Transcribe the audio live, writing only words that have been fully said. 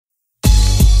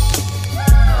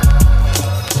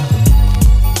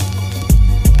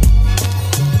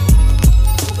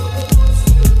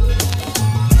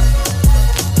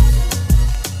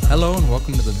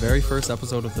the very first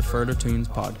episode of the Ferda Tunes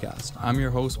podcast. I'm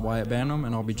your host, Wyatt Banham,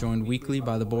 and I'll be joined weekly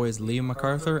by the boys Liam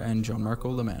MacArthur and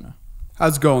Gianmarco Lamanna.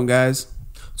 How's it going, guys?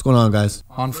 What's going on, guys?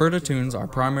 On Ferda Tunes, our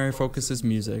primary focus is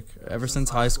music. Ever since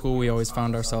high school, we always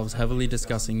found ourselves heavily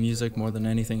discussing music more than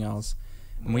anything else.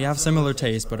 And we have similar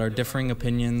tastes, but our differing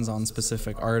opinions on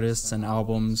specific artists and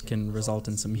albums can result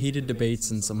in some heated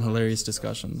debates and some hilarious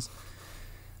discussions.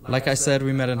 Like I said,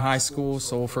 we met in high school,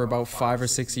 so for about 5 or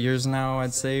 6 years now,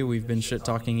 I'd say, we've been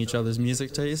shit-talking each other's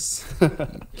music tastes.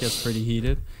 Gets pretty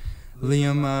heated.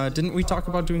 Liam, didn't we talk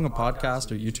about doing a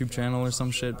podcast or YouTube channel or some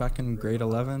shit back in grade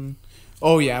 11?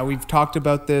 Oh, yeah, we've talked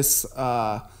about this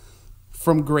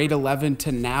from grade 11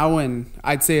 to now, and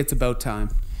I'd say it's about time.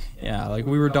 Yeah, like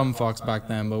we were dumb fucks back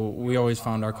then, but we always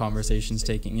found our conversations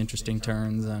taking interesting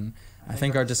turns, and I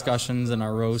think our discussions and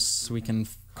our roasts, we can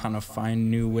kind of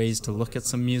find new ways to look at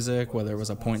some music, whether it was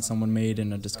a point someone made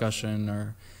in a discussion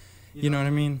or, you know what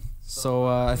I mean? So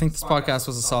I think this podcast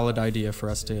was a solid idea for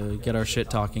us to get our shit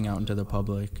talking out into the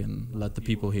public and let the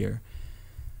people hear.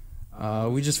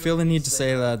 We just feel the need to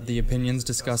say that the opinions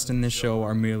discussed in this show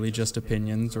are merely just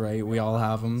opinions, right? We all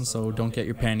have them, so don't get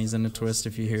your panties in a twist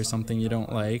if you hear something you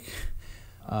don't like.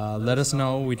 Let us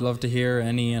know. We'd love to hear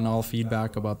any and all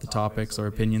feedback about the topics or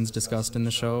opinions discussed in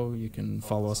the show. You can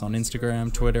follow us on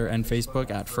Instagram, Twitter, and Facebook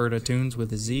at Ferda Tunes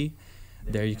with a Z.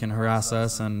 There you can harass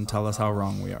us and tell us how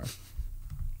wrong we are.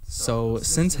 So,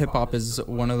 since hip-hop is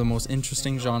one of the most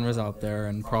interesting genres out there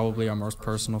and probably our most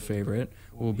personal favorite,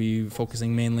 we'll be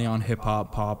focusing mainly on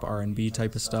hip-hop, pop, R&B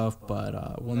type of stuff,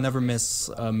 but we'll never miss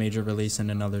a major release in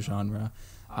another genre.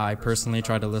 I personally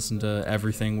try to listen to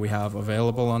everything we have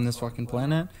available on this fucking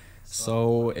planet,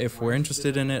 so if we're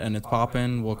interested in it and it's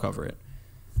poppin', we'll cover it.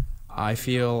 I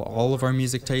feel all of our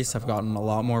music tastes have gotten a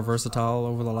lot more versatile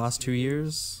over the last 2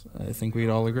 years. I think we'd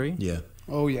all agree. Yeah.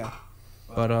 Oh, yeah.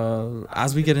 But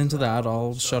as we get into that,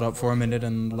 I'll shut up for a minute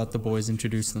and let the boys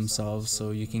introduce themselves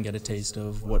so you can get a taste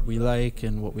of what we like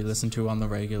and what we listen to on the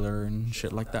regular and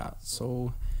shit like that.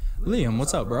 So, Liam,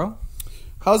 what's up, bro?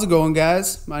 How's it going,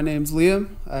 guys? My name's Liam.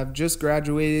 I've just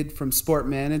graduated from sport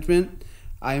management.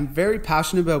 I am very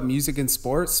passionate about music and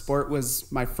sports. Sport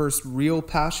was my first real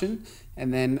passion,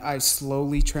 and then I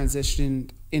slowly transitioned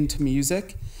into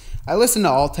music. I listen to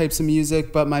all types of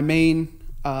music, but my main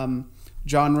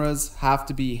genres have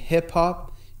to be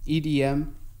hip-hop,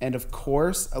 EDM, and of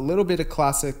course, a little bit of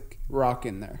classic rock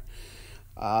in there.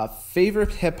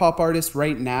 Favorite hip-hop artist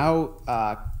right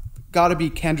now, gotta be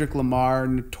Kendrick Lamar,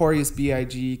 Notorious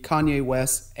B.I.G., Kanye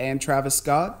West, and Travis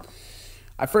Scott.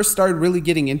 I first started really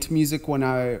getting into music when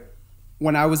I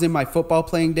was in my football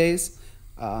playing days.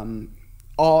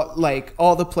 All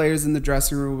the players in the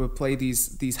dressing room would play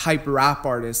these hype rap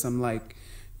artists. I'm like,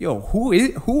 yo,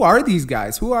 who are these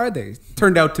guys? Who are they?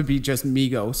 Turned out to be just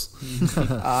Migos.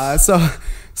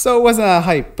 So it wasn't a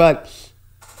hype. But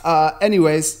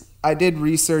anyways, I did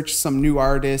research some new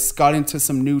artists, got into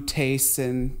some new tastes,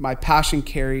 and my passion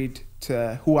carried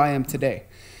to who I am today.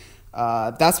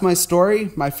 That's my story.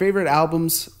 My favorite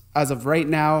albums as of right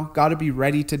now gotta be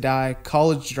Ready to Die,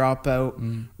 College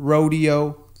Dropout,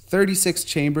 Rodeo, 36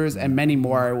 Chambers, and many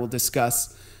more I will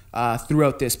discuss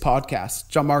throughout this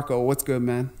podcast. Gianmarco, what's good,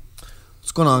 man?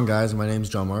 What's going on, guys? My name's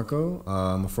Gianmarco.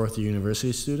 I'm a fourth-year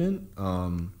university student.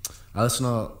 I listen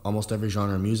to almost every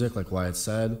genre of music, like Wyatt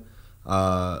said.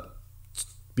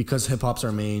 Because hip-hop's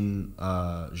our main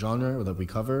genre that we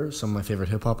cover, some of my favorite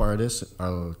hip-hop artists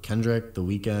are Kendrick, The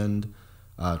Weeknd,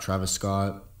 Travis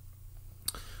Scott.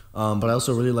 But I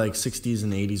also really like 60s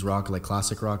and 80s rock, like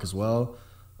classic rock as well.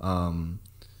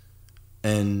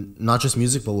 And not just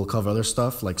music, but we'll cover other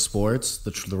stuff like sports.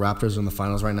 The Raptors are in the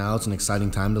finals right now. It's an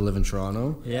exciting time to live in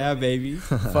Toronto. Yeah, baby.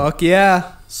 Fuck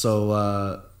yeah.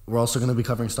 So we're also going to be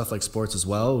covering stuff like sports as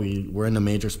well. We're into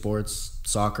major sports,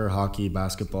 soccer, hockey,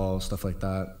 basketball, stuff like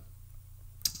that.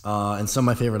 And some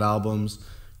of my favorite albums,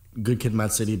 Good Kid,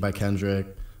 Mad City by Kendrick,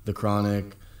 The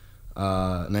Chronic,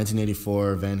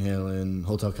 1984, Van Halen,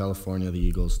 Hotel California, The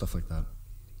Eagles, stuff like that.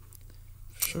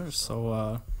 Sure.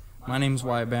 So my name's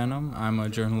Wyatt Banham. I'm a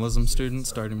journalism student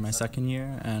starting my second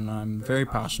year, and I'm very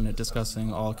passionate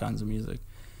discussing all kinds of music.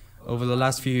 Over the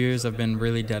last few years, I've been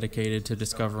really dedicated to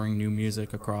discovering new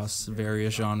music across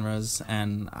various genres,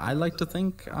 and I like to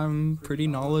think I'm pretty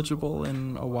knowledgeable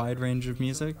in a wide range of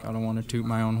music. I don't want to toot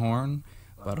my own horn,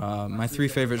 but my three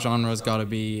favorite genres gotta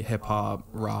be hip-hop,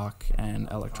 rock, and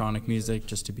electronic music,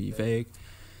 just to be vague.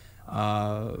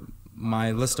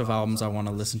 My list of albums I want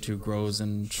to listen to grows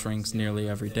and shrinks nearly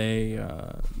every day.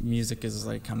 Music is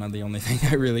like kind of the only thing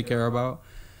I really care about.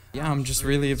 Yeah, I'm just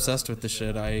really obsessed with the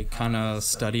shit. I kind of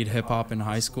studied hip-hop in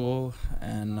high school,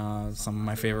 and some of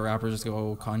my favorite rappers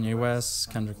go Kanye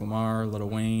West, Kendrick Lamar, Lil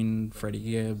Wayne, Freddie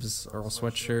Gibbs, Earl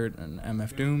Sweatshirt, and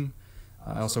MF Doom.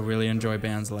 I also really enjoy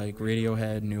bands like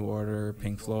Radiohead, New Order,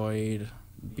 Pink Floyd,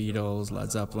 Beatles,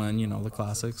 Led Zeppelin, you know, the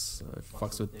classics. I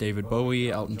fucks with David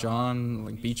Bowie, Elton John,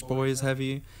 like Beach Boys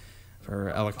heavy.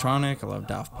 For electronic, I love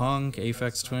Daft Punk,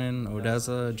 Aphex Twin,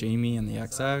 Odessa, Jamie and the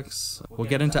XX. We'll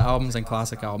get into albums and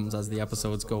classic albums as the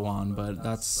episodes go on, but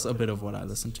that's a bit of what I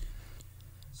listen to.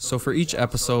 So for each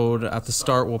episode, at the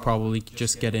start, we'll probably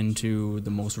just get into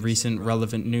the most recent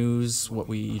relevant news, what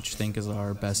we each think is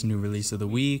our best new release of the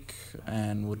week,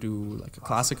 and we'll do like a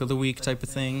classic of the week type of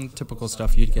thing, typical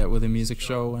stuff you'd get with a music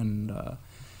show, and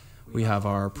we have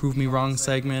our Prove Me Wrong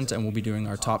segment, and we'll be doing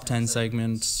our top 10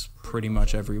 segment pretty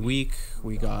much every week.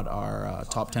 We got our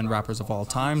top 10 rappers of all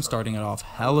time, starting it off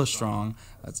hella strong.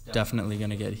 That's definitely going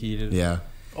to get heated. Yeah.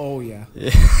 Oh, yeah.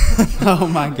 Oh,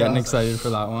 my God. Getting excited for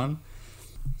that one.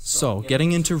 So,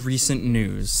 getting into recent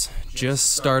news.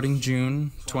 Just starting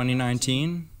June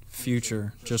 2019,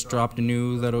 Future just dropped a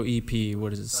new little EP.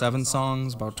 What is it? 7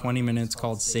 songs, about 20 minutes,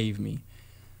 called Save Me.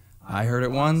 I heard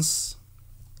it once.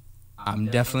 I'm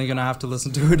definitely going to have to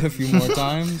listen to it a few more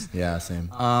times. Yeah, same.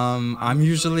 I'm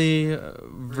usually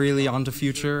really onto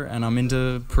Future, and I'm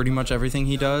into pretty much everything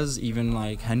he does. Even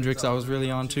like Hendrix I was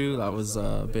really onto. That was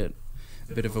a bit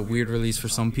of a weird release for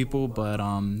some people, but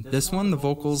this one, the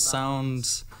vocals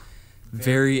sound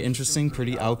very interesting,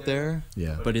 pretty out there.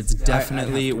 Yeah. But it's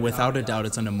definitely, without a doubt,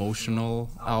 it's an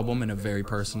emotional album and a very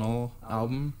personal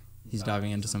album. He's diving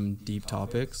into some deep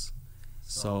topics.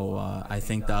 So I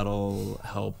think that'll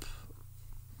help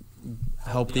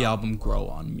the album grow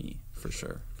on me, for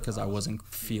sure, because I wasn't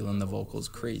feeling the vocals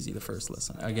crazy the first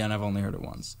listen. Again, I've only heard it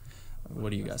once.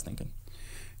 What are you guys thinking?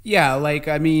 Yeah, like,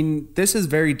 I mean, this is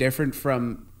very different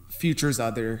from Future's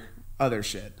other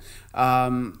shit.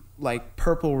 Like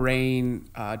Purple Rain,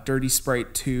 Dirty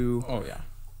Sprite 2. Oh, yeah.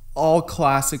 All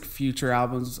classic Future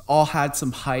albums, all had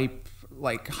some hype,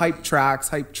 like hype tracks,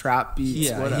 hype trap beats,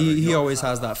 yeah, whatever. He always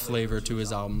has that flavor to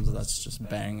his albums that's just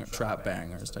trap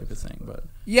bangers type of thing. But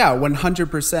yeah,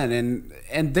 100%.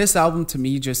 And this album to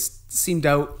me just seemed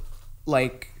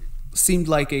like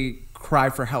a cry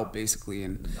for help, basically.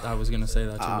 And I was gonna say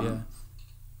that too. Yeah.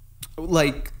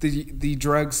 Like the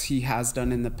drugs he has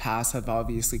done in the past have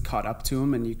obviously caught up to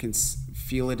him, and you can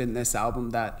feel it in this album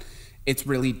that it's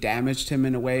really damaged him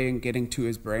in a way and getting to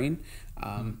his brain.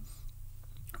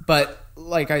 But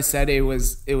like I said, it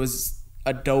was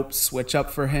a dope switch up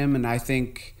for him, and I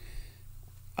think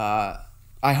I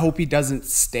hope he doesn't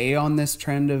stay on this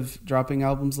trend of dropping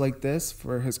albums like this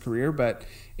for his career, but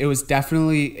it was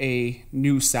definitely a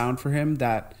new sound for him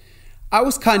that I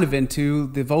was kind of into.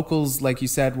 The vocals, like you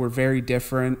said, were very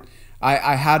different.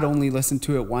 I had only listened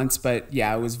to it once, but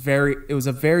yeah, it was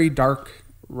a very dark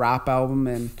rap album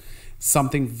and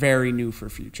something very new for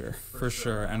Future. For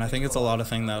sure. And I think it's a lot of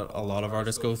thing that a lot of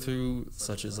artists go through,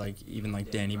 such as like even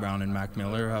like Danny Brown and Mac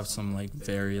Miller have some like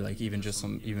very like even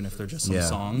if they're just some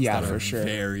songs that for are sure.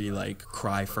 very like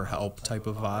cry for help type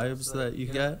of vibes that you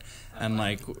get. And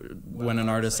like when an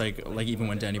artist like even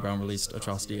when Danny Brown released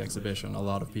Atrocity Exhibition, a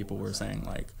lot of people were saying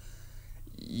like,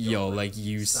 yo, like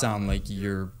you sound like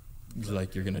you're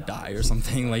gonna die or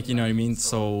something, like, you know what I mean?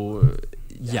 So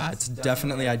yeah, it's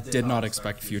definitely, I did not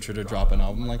expect Future to drop an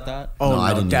album like that. Oh, No, no,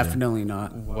 I didn't definitely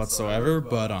not whatsoever,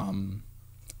 but I'm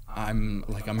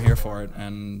here for it,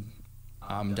 and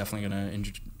I'm definitely gonna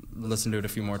listen to it a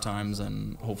few more times,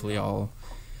 and hopefully it'll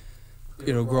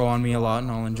grow on me a lot,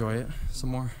 and I'll enjoy it some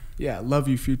more. Yeah, love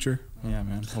you, Future. Yeah,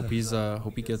 man. Hope he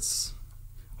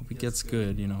gets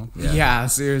good, you know. Yeah,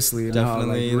 seriously,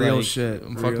 Definitely, no, like, real like, shit.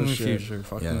 I'm real fucking with shit. Future.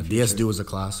 Fucking Yeah, with Future. DS2 was a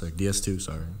classic. DS2,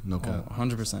 sorry. No cap.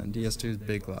 100%. DS2 is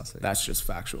big classic. That's just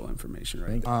factual information,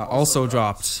 right? Also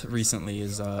dropped recently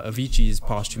is Avicii's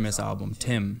posthumous album,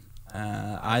 Tim.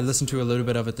 I listened to a little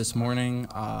bit of it this morning.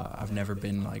 I've never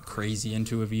been like crazy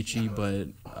into Avicii,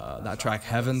 but that track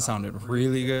Heaven sounded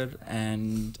really good,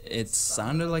 and it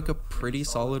sounded like a pretty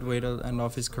solid way to end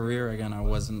off his career. Again,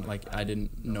 I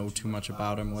didn't know too much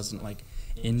about him, wasn't like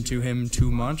into him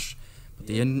too much, but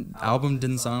the album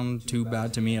didn't sound too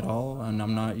bad to me at all, and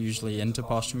I'm not usually into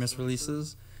posthumous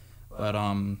releases. But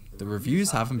the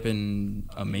reviews haven't been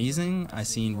amazing. I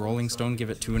seen Rolling Stone give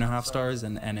it 2.5 stars,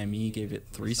 and NME gave it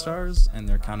 3 stars, and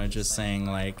they're kind of just saying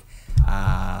like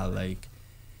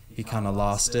he kind of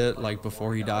lost it like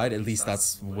before he died. At least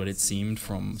that's what it seemed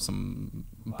from some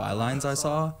bylines I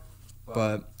saw.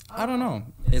 But I don't know.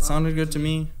 It sounded good to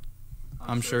me.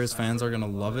 I'm sure his fans are gonna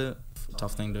love it.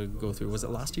 tough thing to go through. Was it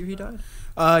last year he died?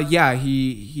 Yeah,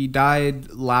 he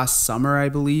died last summer, I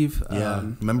believe. Yeah.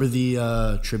 Remember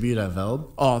the tribute at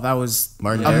Veld? Oh, that was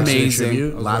Martin Garrix amazing.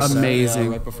 tribute, last set. Amazing.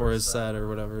 Yeah, right before his set or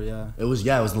whatever. Yeah. It was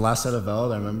the last set of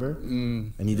Veld, I remember.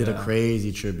 And he did a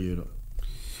crazy tribute.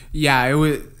 Yeah, it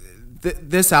was.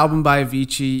 This album by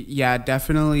Avicii, yeah,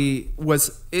 definitely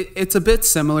was. It's a bit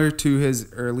similar to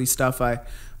his early stuff.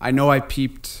 I know I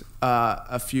peeped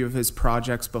a few of his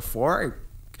projects before.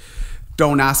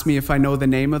 Don't ask me if I know the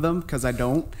name of them, because I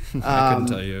don't. I couldn't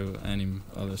tell you any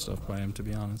other stuff by him, to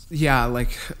be honest. Yeah,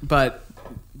 but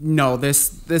no,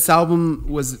 this album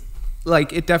was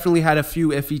it definitely had a few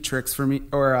iffy tricks for me,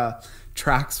 or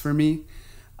tracks for me,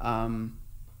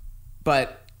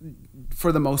 but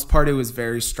for the most part, it was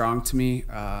very strong to me.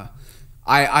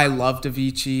 I loved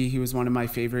Avicii. He was one of my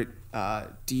favorite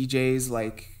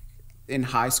DJs. In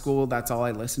high school, that's all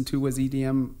I listened to was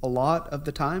EDM a lot of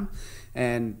the time,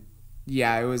 and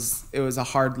yeah, it was a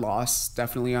hard loss,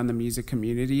 definitely, on the music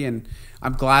community, and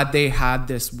I'm glad they had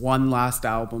this one last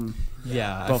album.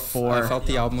 Yeah, before I felt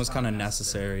the album was kind of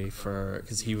necessary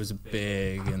because he was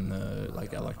big in the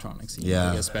electronic scene.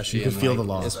 Yeah, especially you could feel the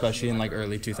loss, especially in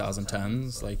early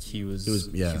 2010s. He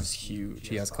was huge.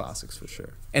 He has classics for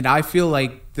sure. And I feel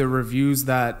like the reviews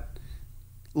that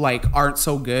aren't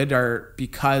so good are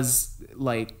because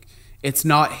it's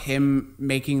not him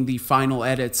making the final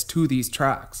edits to these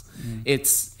tracks.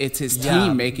 It's his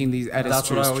team making these edits. That's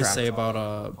to what his I always tracks. say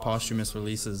about posthumous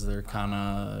releases. They're kind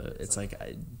of, it's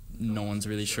no one's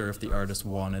really sure if the artist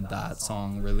wanted that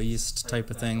song released,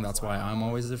 type of thing. That's why I'm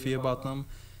always iffy about them.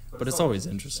 But it's always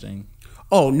interesting.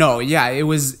 Oh no, yeah, it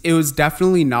was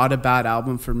definitely not a bad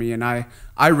album for me, and I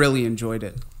really enjoyed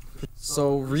it.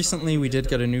 So recently we did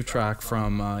get a new track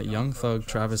from Young Thug,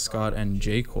 Travis Scott, and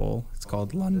J. Cole. It's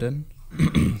called London.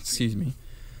 Excuse me.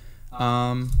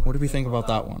 What do we think about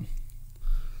that one?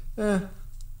 It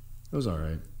was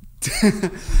alright.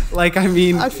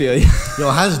 I feel you. Yo,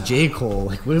 how's J. Cole?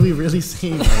 What are we really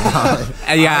saying right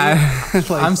now? Yeah.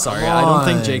 I'm sorry. I don't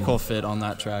think J. Cole fit on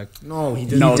that track. No, he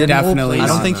didn't. No, He didn't. definitely I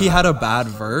don't not. think he had a bad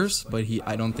verse, but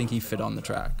I don't think he fit on the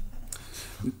track.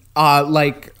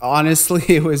 Honestly,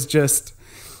 it was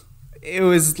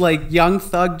Young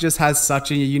Thug just has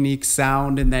such a unique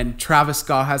sound, and then Travis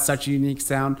Scott has such a unique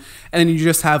sound, and then you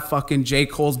just have fucking J.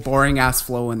 Cole's boring ass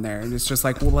flow in there, and it's just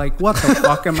what the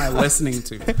fuck am I listening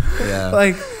to?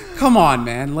 Yeah. Come on,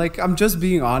 man. I'm just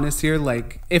being honest here.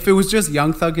 If it was just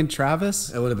Young Thug and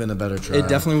Travis, It would have been a better track. It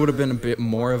definitely would have been a bit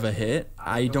more of a hit.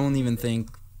 I don't even think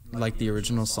the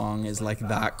original song is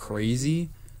that crazy,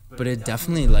 but it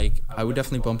definitely I would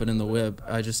definitely bump it in the whip.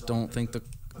 I just don't think the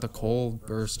Cole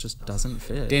verse just doesn't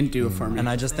fit. didn't do it for me. And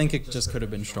I just think it just could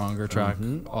have been stronger track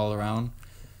all around.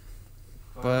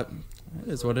 But it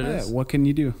is what it is. What can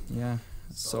you do? Yeah.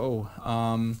 So,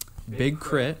 Big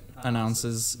Crit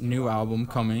announces new album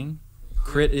coming.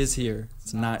 Crit is here.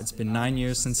 It's been 9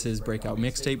 years since his breakout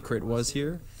mixtape Crit was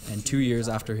here, and 2 years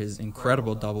after his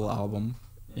incredible double album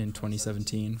in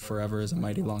 2017, Forever is a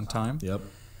Mighty Long Time. Yep.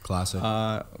 Classic.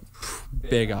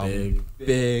 Big album.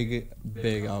 Big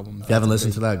album. If you haven't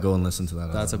listened to that, go and listen to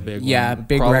that. That's a big one. Yeah,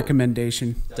 big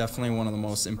recommendation. Definitely one of the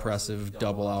most impressive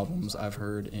double albums I've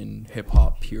heard in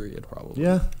hip-hop, period, probably.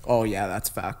 Yeah. Oh, yeah, that's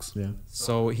facts. Yeah.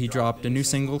 So he dropped a new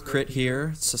single, Crit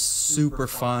Here. It's a super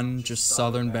fun, just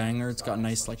southern banger. It's got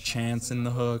nice chants in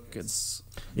the hook. It's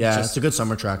It's a good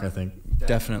summer track, I think.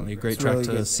 definitely a great It's track really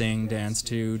to good. sing, dance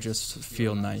to, just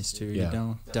feel nice to,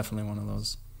 Yeah. Definitely one of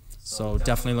those. So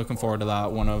definitely looking forward to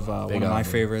that. One of my album.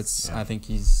 favorites. Yeah. I think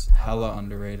he's hella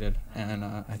underrated, and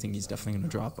I think he's definitely going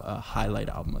to drop a highlight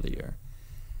album of the year.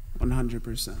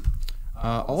 100%.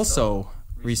 Also,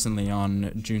 recently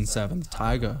on June 7th,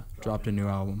 Tyga dropped a new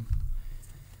album.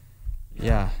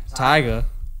 Yeah, Tyga.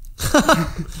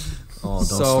 Oh, don't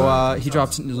So start. he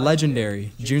dropped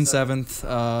Legendary June 7th.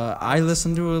 I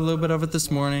listened to a little bit of it this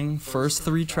morning. First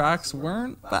 3 tracks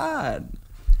weren't bad.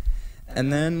 And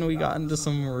then we got into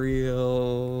some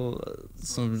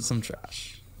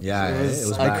trash. Yeah, it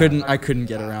was I bad. couldn't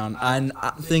get around. And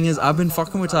thing is, I've been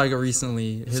fucking with Tyga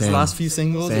recently. His Same. last few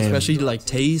singles, Same. especially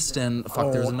Taste and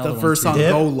there's another the one. verse too. on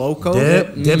Dip. Go Loco.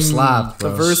 Dip slapped, The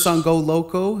bro. verse on Go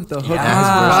Loco. The hook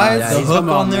Yeah, was the vibes. hook Come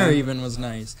on there man. even was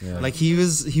nice. Yeah. He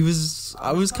was.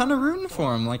 I was kind of rooting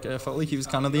for him. I felt like he was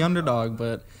kind of the underdog,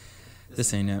 but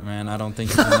this ain't it, man. I don't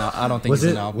think. I don't think Was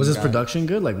he's it? an album Was his guy. production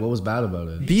good? What was bad about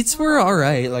it? Beats were all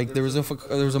right. There was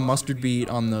a mustard beat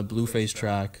on the Blueface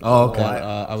track. Oh, okay. That,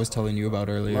 I was telling you about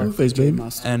earlier. Face, baby.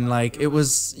 And it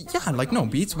was no,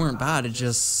 beats weren't bad. It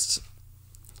just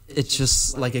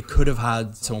it could have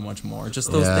had so much more.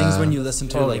 Just those Yeah. things when you listen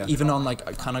to Oh, yeah. even on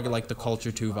kind of the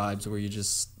Culture 2 vibes where you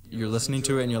you're listening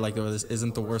to it and you're like, oh, this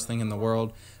isn't the worst thing in the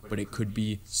world, but it could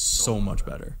be so much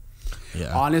better.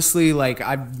 Yeah. Honestly, like,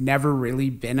 I've never really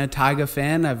been a Tyga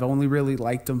fan. I've only really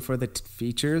liked him for the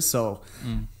features, so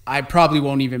I probably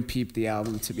won't even peep the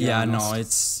album, to be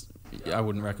honest. No, I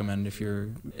wouldn't recommend if you're,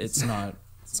 it's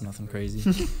nothing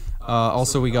crazy.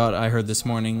 Also, I heard this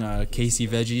morning, Casey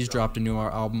Veggies dropped a new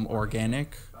album,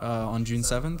 Organic, on June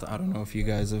 7th. I don't know if you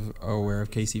guys are aware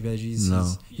of Casey Veggies. No.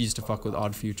 He used to fuck with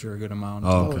Odd Future a good amount.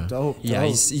 Oh, okay. Dope. Yeah,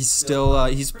 he's still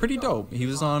he's pretty dope. He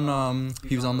was on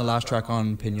the last track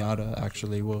on Pinata,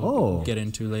 actually. We'll get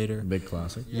into later. Big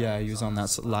classic. Yeah, he was on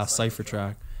that last Cypher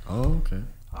track. Oh, okay.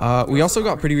 We also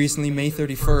got pretty recently, May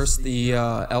 31st, the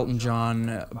Elton John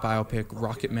biopic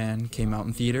Rocket Man came out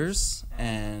in theaters,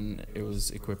 and it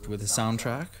was equipped with a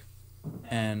soundtrack,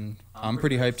 and I'm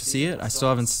pretty hyped to see it. I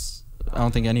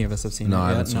don't think any of us have seen it yet. I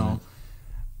haven't seen it.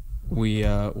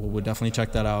 We'll definitely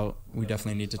check that out. We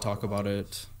definitely need to talk about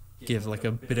it, give like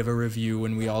a bit of a review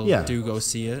when we all do go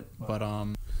see it, but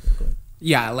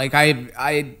Yeah, like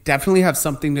I definitely have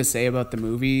something to say about the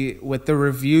movie with the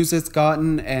reviews it's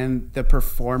gotten and the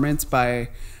performance by,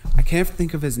 I can't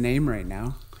think of his name right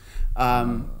now,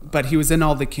 but he was in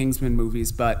all the Kingsman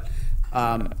movies. But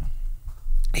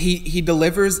he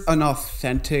delivers an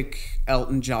authentic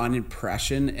Elton John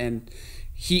impression, and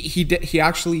he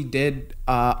actually did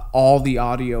all the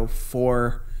audio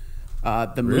for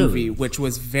the movie, which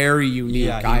was very unique.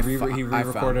 Yeah, he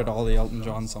re-recorded all the Elton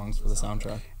John songs for the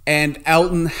soundtrack. And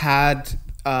Elton had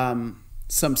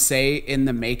some say in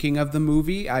the making of the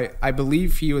movie. I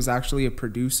believe he was actually a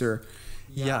producer.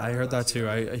 Yeah, I heard that too.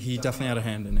 He definitely had a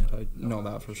hand in it. I know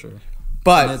that for sure.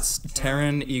 But and it's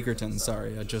Taron Egerton.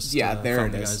 Sorry, I just there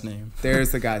found it the is. guy's name.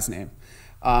 There's the guy's name.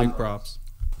 Big props.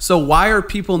 So why are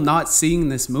people not seeing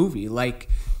this movie? Like,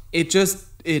 it dropped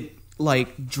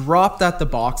at the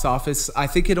box office. I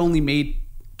think it only made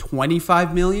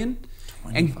 25 million.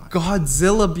 And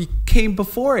Godzilla came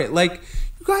before it. Like,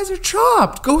 you guys are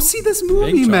chopped. Go see this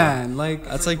movie, man. Like,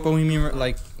 that's like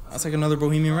that's like another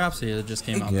Bohemian Rhapsody that just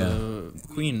came out. The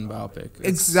Queen biopic.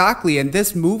 Exactly. And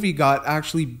this movie got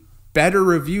actually better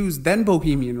reviews than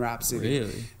Bohemian Rhapsody.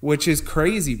 Really? Which is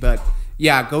crazy. But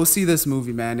yeah, go see this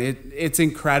movie, man. It's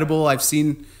incredible. I've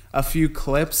seen a few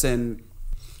clips, and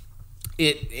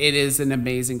it is an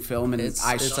amazing film, and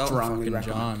I strongly recommend.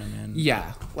 John, man.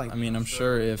 Yeah, like, I mean, I'm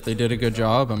sure if they did a good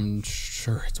job, I'm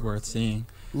sure it's worth seeing.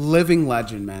 Living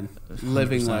legend, man.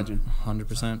 Living legend.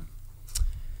 100%.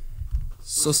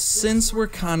 So since we're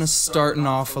kind of starting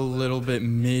off a little bit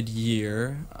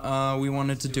mid-year, we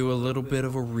wanted to do a little bit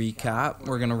of a recap.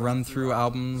 We're gonna run through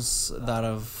albums that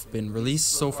have been released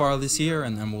so far this year,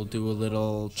 and then we'll do a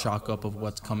little chalk up of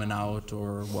what's coming out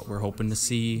or what we're hoping to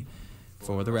see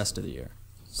for the rest of the year.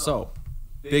 So,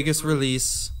 biggest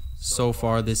release so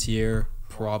far this year,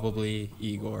 probably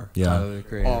Igor, Tyler, the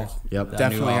Creator. Oh, yep,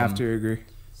 definitely have to agree.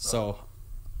 So,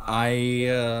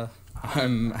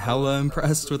 I'm hella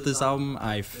impressed with this album.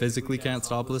 I physically can't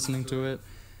stop listening to it.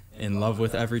 In love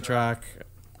with every track.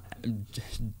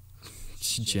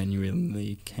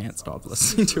 Genuinely can't stop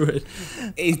listening to it.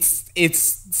 It's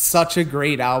such a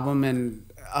great album, and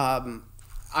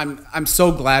I'm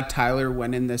so glad Tyler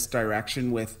went in this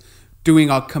direction with doing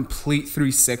a complete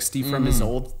 360 from his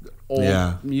old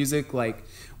music, like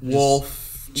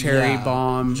Wolf, Cherry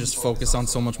Bomb. Just focus on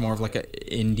so much more of like a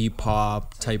indie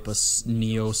pop type of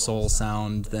neo soul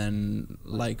sound than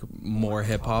like more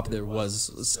hip hop. There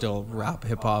was still rap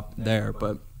hip hop there,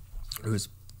 but it was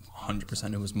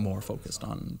 100%. It was more focused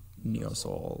on neo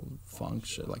soul, funk,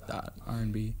 shit like that,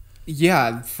 R&B.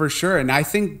 Yeah, for sure. And I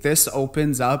think this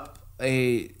opens up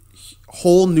a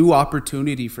whole new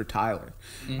opportunity for Tyler.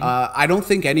 I don't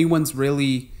think anyone's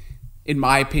really, in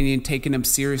my opinion, taken him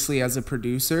seriously as a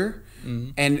producer.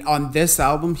 And on this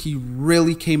album, he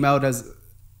really came out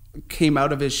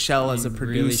of his shell as a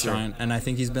producer. Really shined. And I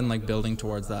think he's been like building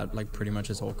towards that like pretty much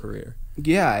his whole career.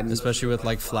 Yeah, and especially with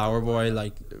like Flower Boy,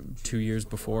 like 2 years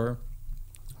before,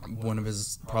 one of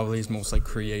his probably his most like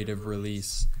creative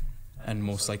release and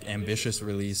most like ambitious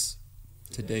release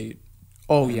to date.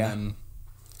 Oh, and yeah. Then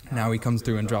now he comes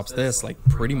through and drops this like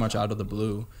pretty much out of the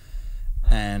blue,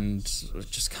 and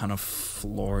just kind of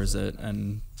floors it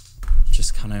and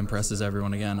just kind of impresses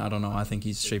everyone again. I don't know. I think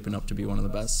he's shaping up to be one of the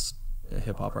best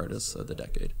hip hop artists of the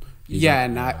decade.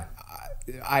 And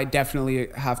I definitely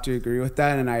have to agree with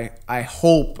that, and I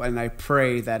hope and I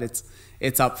pray that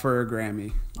it's up for a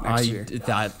Grammy next year.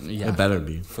 It better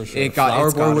be for sure.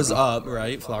 Flower Boy was up,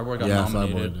 right? Flower Boy got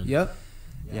nominated. Yep.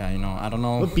 Yeah, I don't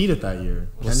know. What beat it that year?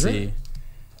 We'll see.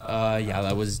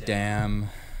 That was Damn.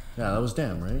 Yeah, that was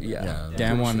Damn, right? Yeah.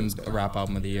 Damn won Rap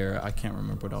Album of the Year. I can't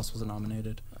remember what else was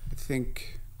nominated. I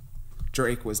think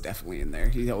Drake was definitely in there.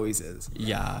 He always is.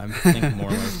 Yeah, I think More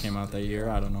Life came out that year.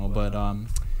 I don't know. But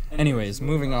anyways,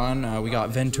 moving on. We got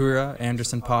Ventura,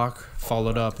 Anderson .Paak,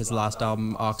 followed up his last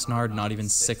album, Oxnard, not even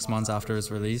 6 months after its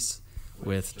release,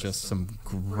 with just some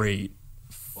great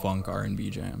funk R&B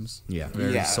jams. Yeah.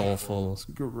 Very soulful.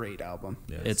 Great album.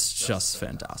 Yeah. It's just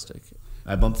fantastic.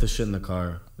 I bumped this shit in the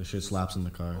car. The shit slaps in the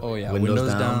car. Oh, yeah.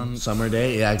 Windows down. Summer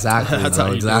day. Yeah, exactly. That's bro,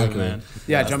 how you exactly. do it, man.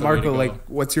 Yeah, That's the way to Gianmarco, go. like,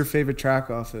 what's your favorite track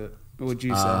off it? What would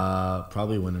you say?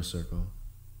 Probably Winter Circle.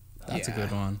 That's Yeah. a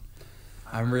good one.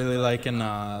 I'm really liking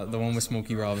the one with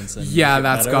Smokey Robinson. Yeah, Get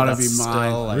that's Better, gotta that's be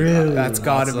mine. still, Really? That's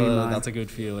gotta be mine. That's a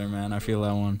good feeler, man. I feel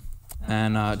that one.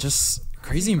 And just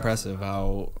crazy impressive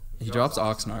how he drops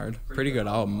Oxnard. Pretty good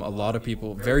album. A lot of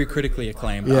people, very critically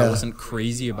acclaimed. I Yeah. wasn't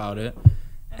crazy about it.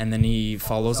 And then he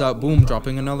follows out, boom,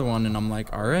 dropping another one. And I'm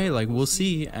like, all right, like, we'll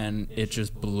see. And it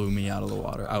just blew me out of the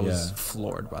water. I was Yeah.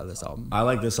 floored by this album. I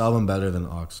like this album better than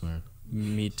Oxnard.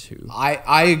 Me too.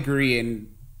 I agree, and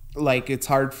like it's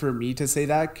hard for me to say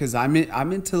that because I'm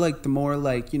into like the more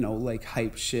like, you know, like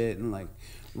hype shit and like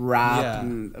rap Yeah.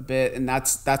 and a bit, and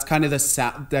that's kind of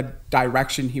the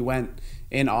direction he went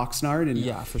in Oxnard. And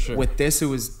Yeah, for sure. with this, it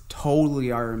was totally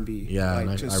R&B. Yeah, like, and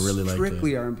I just really liked it.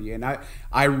 strictly R&B, and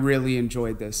I really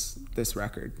enjoyed this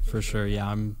record. For sure, yeah.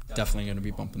 I'm definitely going to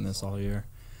be bumping this all year.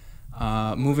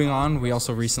 Moving on, we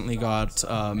also recently got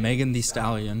Megan Thee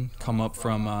Stallion come up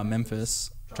from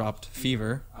Memphis, dropped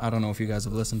Fever. I don't know if you guys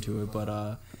have listened to it,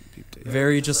 but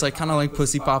very just like kind of like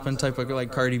pussy popping type of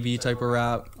like Cardi B type of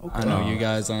rap. I know you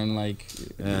guys aren't like,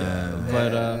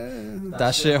 but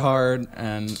that shit hard,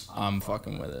 and I'm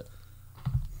fucking with it.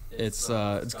 It's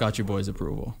got your boys'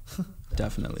 approval.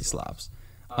 Definitely slaps.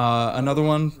 Another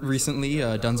one recently,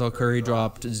 Denzel Curry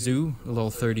dropped Zoo, a little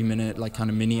 30-minute like kind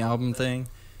of mini album thing,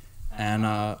 and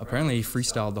apparently he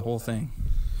freestyled the whole thing.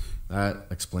 That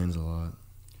explains a lot.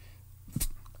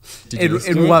 Did you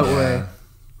listen to In it? what Yeah. way?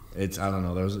 It's I don't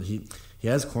know. He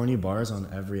has corny bars on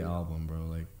every album, bro.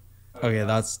 Like Okay,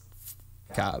 that's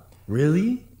cap.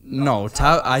 really? No,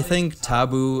 I think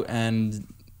Taboo and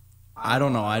I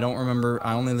don't know. I don't remember.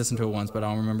 I only listened to it once, but I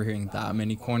don't remember hearing that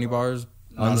many corny bars.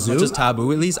 Not On as much Zoo? as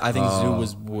Taboo, at least. I think Zoo Oh.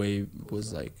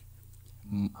 was like,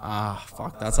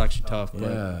 fuck. That's actually tough.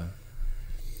 But Yeah.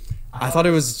 I thought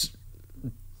it was.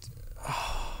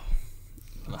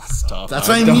 That's tough. That's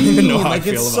what I don't even mean. know how Like I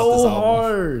feel it's about so this album.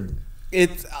 hard.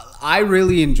 I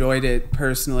really enjoyed it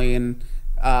personally, and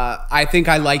I think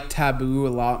I like Taboo a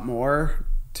lot more,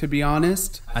 to be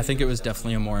honest. I think it was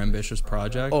definitely a more ambitious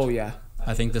project. Oh yeah.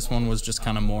 I think this one was just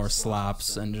kind of more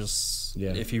slaps and just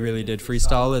Yeah. if he really did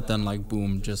freestyle it, then like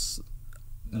boom,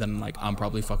 then like I'm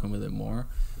probably fucking with it more.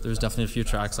 There's definitely a few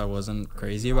tracks I wasn't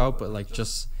crazy about, but like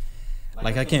just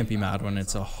like I can't be mad when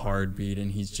it's a hard beat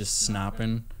and he's just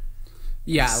snapping.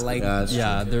 Yeah, like that's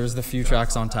Yeah, true. there was the few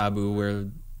tracks on Taboo where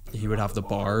he would have the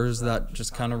bars that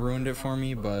just kind of ruined it for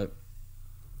me, but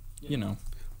you know.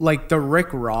 like the Rick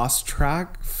Ross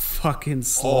track fucking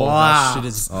Oh, that slaps. shit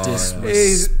is Oh, yeah.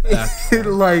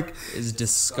 disrespectful. like, It's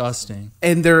disgusting.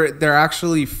 and they're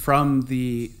actually from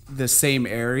the same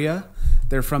area.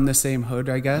 They're from the same hood,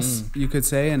 I guess you could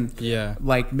say. And Yeah.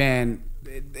 like, man,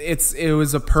 it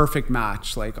was a perfect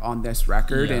match, like on this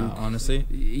record. Yeah, And honestly.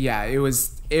 yeah,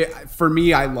 for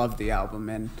me. I love the album,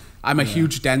 and I'm a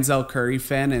huge Denzel Curry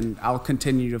fan, and I'll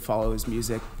continue to follow his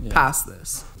music past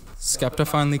this. Skepta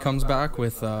finally comes back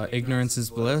with Ignorance is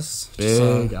Bliss. Just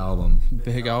a Big album.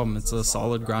 big album. It's a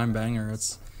solid grind banger.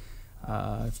 It's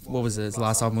what was it? His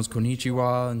last album was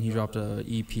Konnichiwa, and he dropped a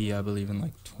EP, I believe, in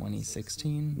like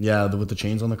 2016. Yeah, with the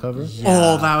chains on the cover.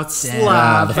 Oh, that would Damn.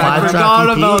 slap! the I 5-track forgot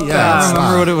EP? about Yeah, I that. don't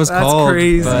remember what it was That's called,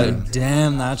 crazy. but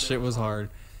damn, that shit was hard.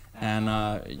 And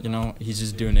you know, he's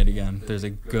just doing it again. There's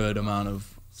a good amount of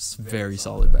very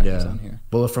solid bangers Yeah. on here.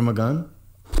 Bullet from a Gun.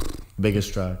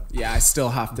 Biggest track. Yeah, I still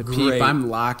have to peep. Great. I'm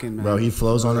lacking, man. Bro, he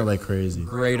flows on it like crazy.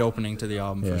 Great opening to the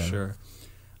album for Yeah. sure.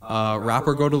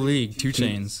 Rapper Go to League, 2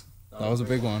 Chainz. That was a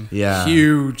big one. Yeah.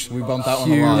 Huge. We bumped that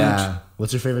one a Huge. lot. Yeah.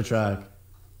 What's your favorite track?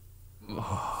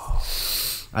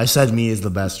 I Said Me is the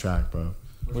best track, bro.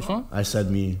 Which one? I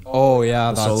Said Me. Oh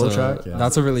yeah, The that's solo a, track? Yeah.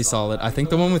 That's a really solid. I think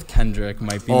the one with Kendrick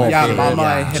might be Oh, my Yeah, favorite. Mama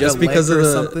I Yeah. Hit Just a because Lick of or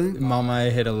the something. Mama I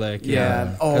Hit a Lick.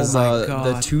 Yeah. Oh Because my the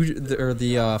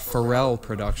God. Pharrell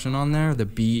production on there, the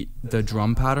beat, the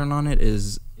drum pattern on it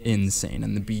is insane,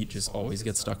 and the beat just always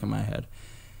gets stuck in my head.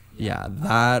 Yeah,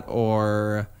 that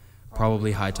or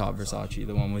probably High Top Versace,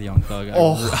 the one with Young Thug. Yeah,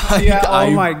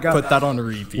 oh my God. Put that on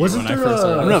repeat Wasn't when I there first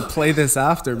heard I'm it. gonna play this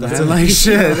after, man. a- Like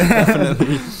shit.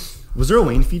 Definitely. Was there a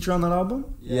Wayne feature on that album?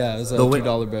 Yeah, it was a The Wa-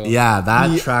 $2 bill. Yeah,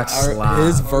 that track slapped.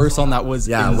 His verse on that was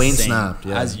Yeah, insane. Wayne snapped,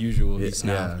 yeah. As usual, he Yeah.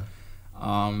 snapped.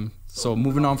 So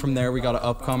moving on from there, we got an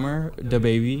upcomer, the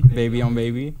Baby on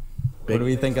Baby. What do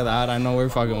we think of that? I know we're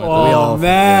fucking with it. Oh,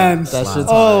 man. That shit's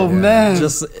Oh, man.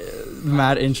 just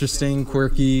mad interesting,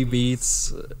 quirky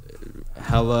beats,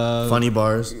 hella Funny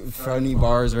bars.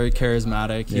 very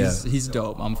charismatic. Yeah. He's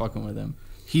dope. I'm fucking with him.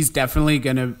 He's definitely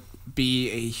going to be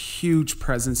a huge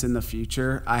presence in the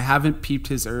future. I haven't peeped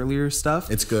his earlier stuff.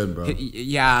 It's good, bro.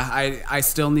 Yeah, I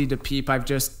still need to peep. I've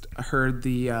just heard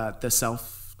the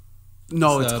self.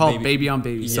 No, it's called Baby on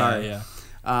Baby. Sorry. Yeah.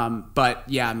 But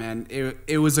yeah, man,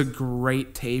 it was a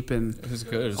great tape and It was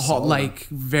good. It was like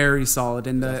very solid.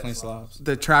 And definitely slaps.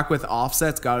 the track with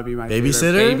Offset's got to be my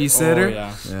Babysitter? favorite. Babysitter.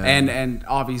 Oh, yeah. And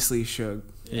obviously Suge.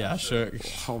 Yeah, sure.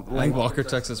 Oh, Like Walker,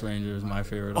 Texas Ranger is my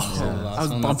favorite. I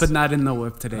was bumping that in the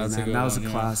whip today, that's a man. good That was one, a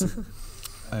yeah. classic.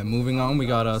 Moving on, we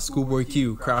got Schoolboy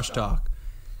Q, Crash Talk.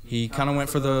 He kind of went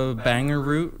for the banger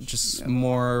route, just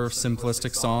more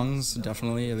simplistic songs,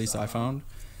 definitely, at least I found.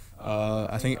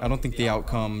 I don't think the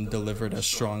outcome delivered as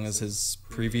strong as his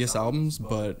previous albums,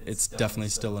 but it's definitely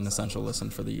still an essential listen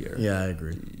for the year. Yeah, I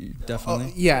agree.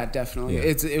 Definitely. Yeah, definitely. Yeah.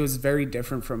 It was very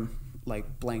different from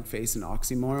like Blank Face and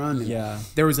Oxymoron. And Yeah.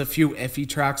 there was a few iffy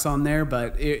tracks on there,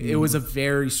 but it was a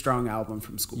very strong album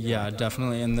from Schoolboy. Yeah,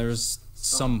 definitely. And there's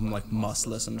some like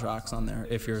must-listen tracks on there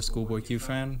if you're a Schoolboy Q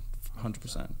fan.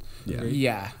 100%. Yeah.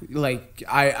 Yeah, like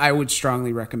I would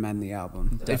strongly recommend the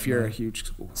album if you're a huge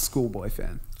Schoolboy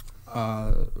fan.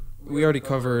 We already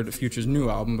covered Future's new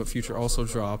album, but Future also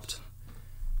dropped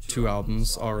 2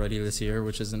 albums already this year,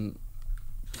 which isn't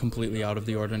completely out of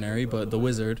the ordinary. But The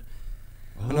Wizard,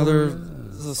 another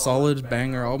solid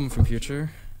banger album from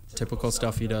Future. Typical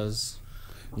stuff he does.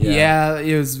 Yeah,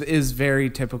 it was very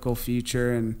typical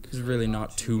Future, and There's really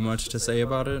not too much to say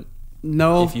about it.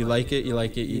 no, If you like it, you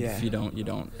like it. Yeah. If you don't, you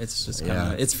don't. It's just kind of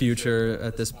Yeah. it's Future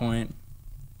at this point.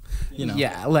 You know.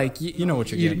 yeah, like You know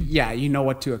what you're getting. Yeah, you know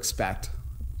what to expect.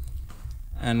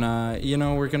 And,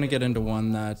 we're going to get into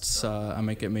one that I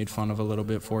might get made fun of a little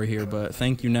bit for here, but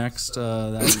Thank You Next,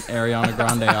 that Ariana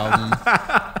Grande album.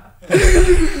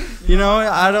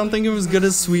 I don't think it was good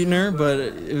as Sweetener, but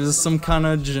it was some kind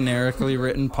of generically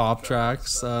written pop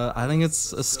tracks. I think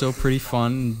it's still pretty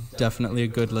fun, definitely a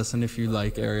good listen if you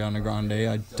like Ariana Grande.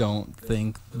 I don't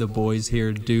think the boys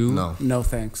here do. No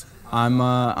thanks. I'm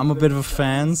a bit of a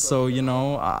fan, so,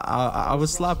 I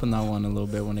was slapping that one a little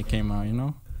bit when it came out,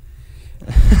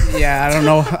 Yeah,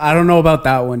 I don't know about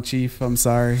that one, Chief. I'm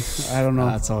sorry. I don't know.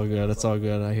 That's all good. It's all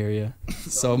good. I hear you.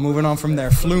 So moving on from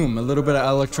there, Flume, a little bit of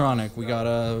electronic. We got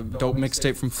a dope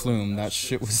mixtape from Flume. That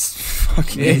shit was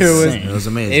fucking insane. It was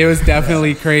amazing. It was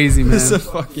definitely crazy, It man. was a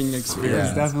fucking It experience.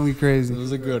 was definitely It crazy.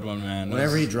 was a good one, man.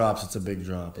 Whenever he drops, it's a big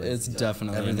drop. Like, It's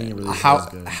definitely everything he releases is How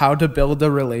good. how to build a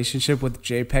relationship with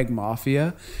JPEG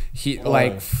Mafia?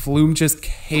 Flume just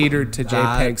catered to That-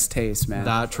 JPEG's taste, man.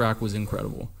 that track was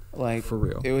incredible. Like for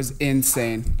real. it was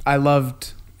insane. I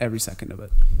loved every second of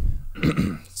it.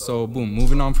 So boom,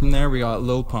 moving on from there, we got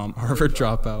Lil Pump, Harvard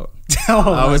Dropout.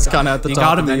 Oh I my was God. kind of at the You top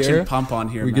gotta of the mention year. Pump on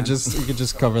here. We man. could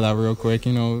just cover that real quick.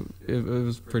 It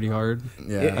was pretty hard.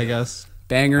 Yeah. I guess.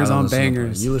 bangers I don't on listen to Pump.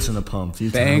 bangers. You listen to Pump.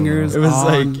 You tell Bangers. me. It was On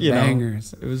like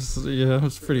bangers. it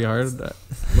was pretty hard.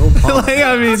 Lil Pump. Like,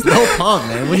 I mean, Lil Pump,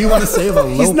 man. What do you want to say about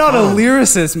Lil Pump? he's not a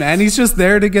lyricist, man. He's just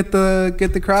there to get the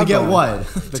crowd To get going. what?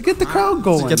 To get the crowd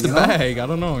going. Get the you know? bag. I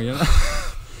don't know.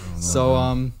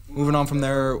 So moving on from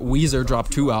there, Weezer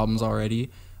dropped 2 albums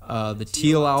already. The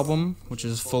Teal album, which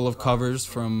is full of covers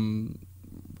from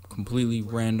completely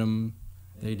random.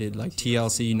 They did like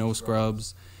TLC, No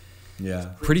Scrubs.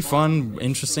 Yeah. Pretty fun,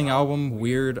 interesting album.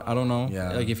 Weird. I don't know.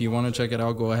 Yeah. Like if you want to check it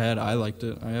out, go ahead. I liked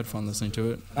it. I had fun listening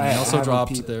to it. I They also haven't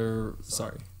dropped peeped. their.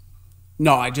 Sorry.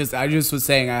 No, I just was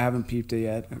saying I haven't peeped it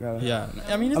yet. I gotta- Yeah.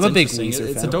 I mean, it's I'm a big interesting. Weezer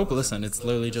It's fan. a dope listen. It's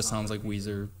literally just sounds like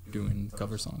Weezer doing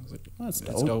cover songs. Like, That's It's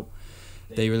dope. dope.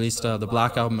 They released the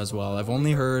Black album as well. I've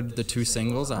only heard the 2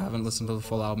 singles. I haven't listened to the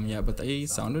full album yet, but they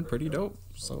sounded pretty dope.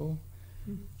 So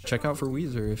check out for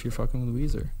Weezer if you're fucking with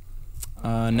Weezer.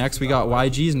 Next, we got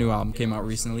YG's new album came out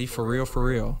recently. For Real, For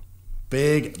Real.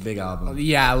 Big album.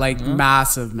 Yeah, like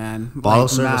massive, man. Bottle Like,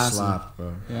 service massive. slap,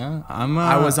 bro. Yeah,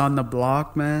 I was on the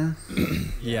block, man.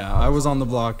 Yeah, I was on the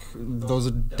block. Those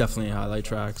are definitely highlight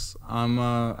tracks.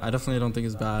 I definitely don't think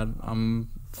it's bad. I'm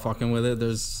fucking with it.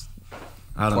 There's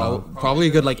I don't know. probably a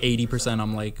good like 80%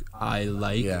 I'm like I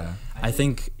like. Yeah. I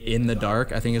think In the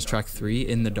Dark, I think it's track 3,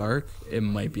 In the Dark, it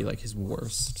might be like his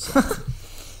worst. So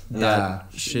that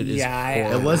shit is Yeah,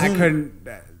 horrible. It wasn't- I couldn't.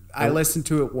 I listened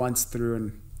to it once through,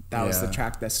 and that was the Yeah.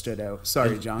 track that stood out.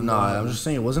 Sorry, John. No, Go ahead. I'm just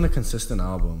saying it wasn't a consistent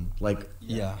album. Like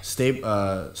Yeah. Still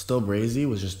Brazy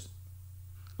was just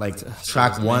like Still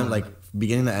track was one, amazing. like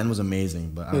beginning to end was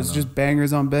amazing. But I It don't was know. just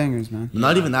bangers on bangers, man.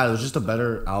 Not even that. It was just a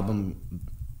better album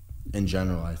in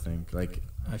general. I think. Like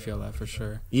I feel that for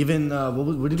sure. even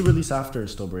what did he release after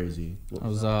Still Brazy? That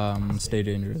was Stay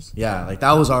Dangerous. Yeah, like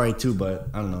that was alright too. But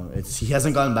I don't know. He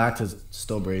hasn't gotten back to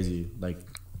Still Brazy. Like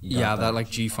Yeah, that like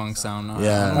G-Funk sound.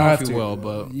 Yeah. I don't know if he will,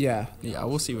 but Yeah. yeah,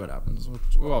 we'll see what happens.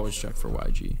 We'll always check for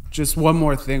YG. Just one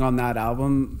more thing on that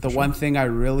album. The one thing I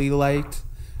really liked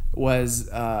was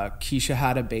Keisha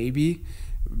Had a Baby.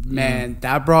 Man,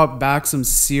 that brought back some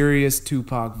serious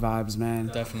Tupac vibes, man.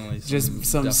 Definitely. Just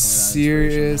some definitely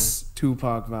serious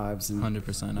Tupac vibes. And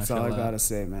 100%. that's I all feel I that. gotta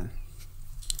say, man.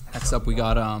 Next up, we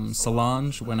got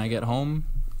Solange, When I Get Home.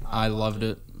 I loved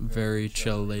it. Very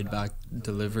chill, laid back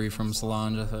delivery from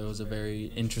Solange. I thought it was a very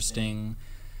interesting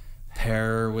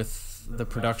pair with the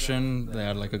production. They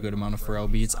had like a good amount of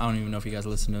Pharrell beats. I don't even know if you guys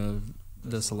listen to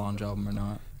the Solange album or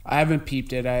not. I haven't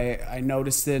peeped it. I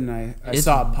noticed it and I It's-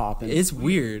 saw it popping. It's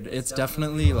weird. It's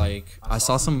definitely like, I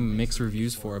saw some mixed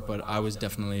reviews for it, but I was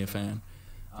definitely a fan.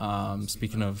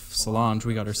 Speaking of Solange,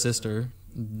 we got her sister,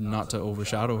 not to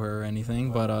overshadow her or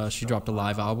anything, but she dropped a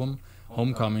live album.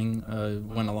 Homecoming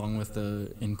went along with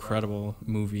the incredible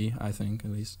movie, I think,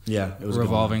 at least. Yeah, it was a good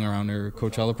revolving around her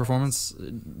Coachella performance.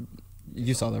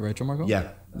 You saw that, right, Joe Marco? Yeah.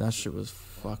 That shit was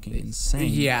fucking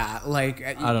insane. Yeah, like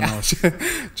I don't know.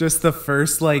 just the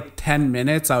first like 10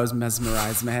 minutes, I was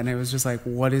mesmerized, man. It was just like,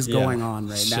 what is Yeah. going on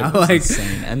right Shit now? was Like,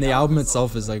 insane. And the album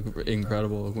itself is like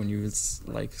incredible when you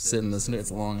like sit and listen to it.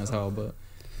 It's long as hell, but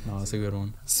no, it's a good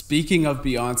one. speaking of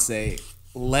Beyonce,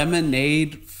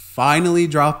 Lemonade finally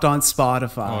dropped on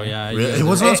Spotify. Oh yeah, Really? It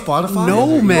wasn't on Spotify?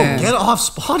 No, Yo, man. get off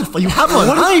Spotify. You have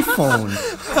an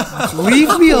iPhone.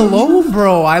 Leave me alone,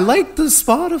 bro. I like the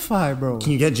Spotify, bro.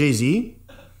 Can you get Jay-Z?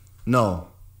 No.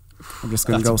 I'm just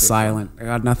gonna That's a go big silent. I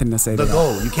got nothing to say The to that.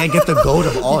 GOAT. You can't get the GOAT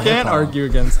of all You can't hip-hop. argue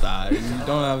against that. You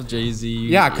don't have Jay-Z.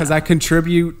 Yeah, because I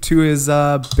contribute to his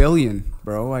billion,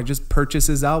 bro. I just purchase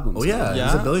his albums. Oh, yeah. He's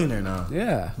Yeah? a billionaire now.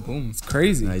 Yeah. Boom. It's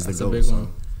crazy. Yeah, he's That's the a GOAT. big so.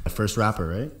 one. The first rapper,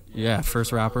 right? Yeah,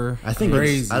 first rapper. I think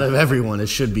Crazy. out of everyone, it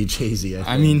should be Jay-Z.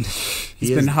 I mean, He's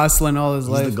He been is- hustling all his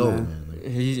he's life, the GOAT, man. man.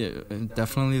 Like, he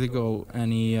definitely the GOAT.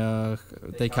 And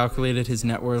they calculated his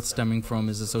net worth stemming from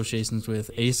his associations with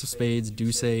Ace of Spades,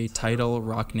 Duce, Tidal,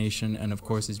 Rock Nation, and of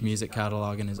course his music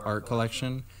catalog and his art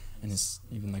collection, and his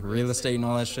even like real estate and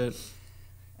all that shit.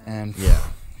 And Yeah.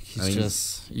 he's I mean-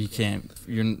 just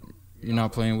you're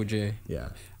not playing with Jay. yeah.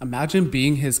 Imagine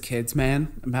being his kids,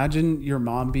 man. Imagine your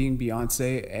mom being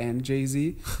Beyonce and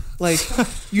Jay-Z. Like,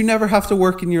 you never have to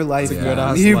work in your life. It's a man.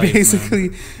 good-ass You life,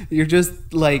 basically, you're just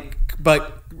like,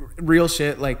 but real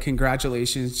shit. Like,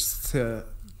 congratulations to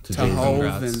Jay-Z. Hove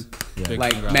Congrats. and Yeah. Big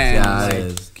like, congrats. man, Yeah, like, it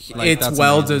is. Like, it's that's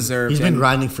well amazing. deserved. He's been and-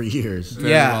 grinding for years. Very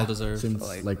Yeah. well deserved. Since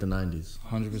Like- like the 90s.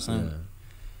 100%. Yeah.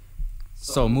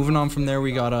 So moving on from there,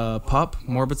 we got Pup,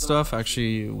 Morbid Stuff.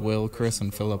 Actually, Will, Chris,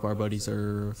 and Philip, our buddies,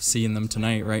 are seeing them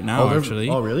tonight, right now. they're- Actually,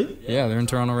 Oh, really? yeah, they're in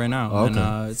Toronto right now, Oh, and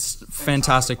okay. it's a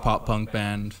fantastic pop punk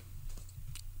band.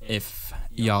 If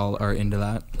y'all are into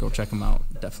that, go check them out.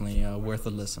 Definitely worth a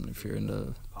listen if you're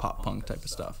into pop punk type of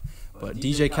stuff. But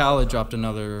DJ Khaled dropped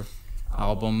another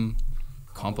album,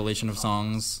 compilation of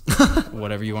songs,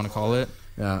 whatever you want to call it.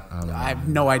 Yeah, I don't know. I have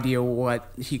no idea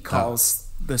what he calls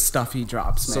the stuff he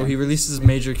drops, man. So he releases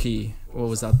Major Key. What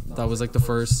was that? That was like the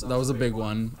first. That was a big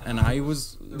one. And there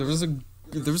was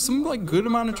some like good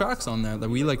amount of tracks on there that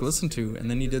we like listened to. And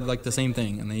then he did like the same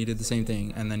thing. And then he did the same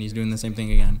thing. And then he's doing the same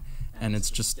thing again. And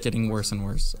it's just getting worse and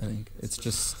worse. I think it's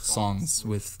just songs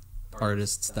with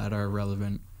artists that are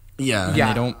relevant. Yeah. And Yeah.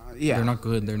 they don't. Yeah. They're not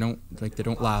good. They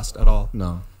don't last at all.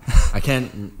 No. I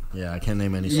can't. Yeah, I can't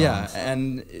name any songs. Yeah,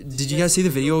 and did you guys see the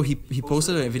video? He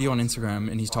posted a video on Instagram,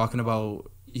 and he's talking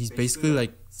about he's basically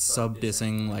like sub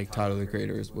dissing like Tyler the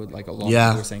Creators with like a lot of Yeah,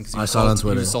 people were saying 'cause he I was saw it on salty- He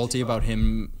Twitter. was salty about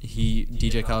him.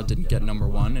 DJ Khaled didn't get number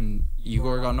one, and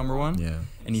Igor got number one. Yeah.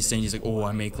 And he's saying he's like, oh,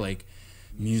 I make like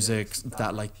music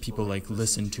that like people like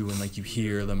listen to and like you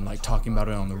hear them like talking about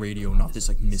it on the radio, not this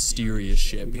like mysterious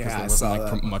shit because Yeah, there I wasn't saw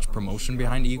like that. much promotion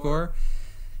behind Igor.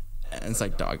 And it's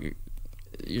like, dog,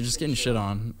 you're just getting shit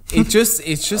on. it's just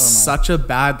know. such a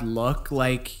bad look.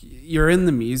 Like, you're in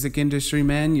the music industry,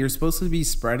 man. You're supposed to be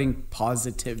spreading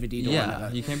positivity to one Yeah,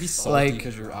 another. you can't be salty Like-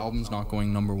 because your album's not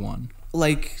going number one.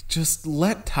 Like, just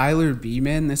let Tyler be,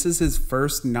 man. This is his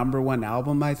first number one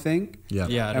album, I think. Yeah.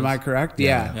 Yeah, it Am is. I correct?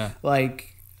 Yeah. Yeah.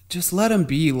 Like, just let him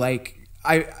be. Like,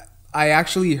 I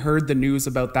actually heard the news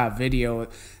about that video,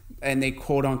 and they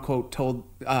quote unquote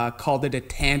called it a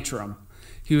tantrum.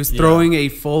 He was throwing a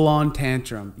full on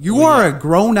tantrum. You Well, are yeah. a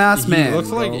grown ass man. He looked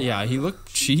bro. like he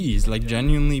looked cheesed, like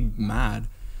genuinely mad.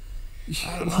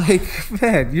 Like,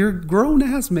 man, you're a grown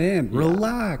ass man. Yeah.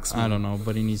 Relax. I don't know,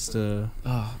 but he needs to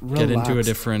get Relax. into a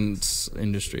different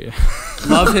industry.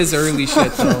 Love his early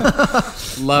shit though.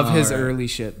 Love his early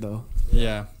shit though.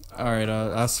 Yeah. All right.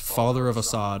 That's Father of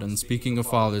Assad. And speaking of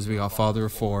fathers, we got Father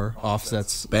of Four,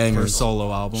 Offset's Bangers. first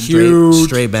solo album.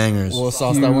 Straight bangers. We'll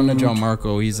sauce that one to John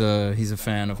Marco. He's a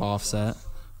fan of Offset.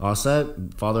 Offset,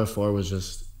 Father of Four was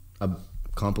just a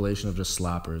compilation of just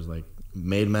slappers. Like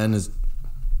Made Men is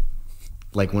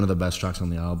like one of the best tracks on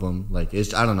the album. Like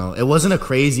I don't know. It wasn't a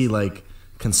crazy like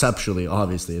conceptually.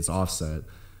 Obviously, it's Offset.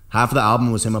 Half of the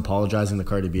album was him apologizing to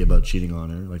Cardi B about cheating on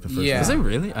her. Like the first. Yeah. Is it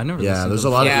really? I never. Yeah, listened there's to a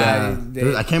lot Yeah, of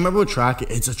they- I can't remember what track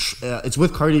it's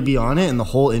with Cardi B on it, and the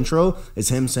whole intro is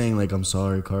him saying like I'm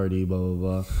sorry Cardi blah blah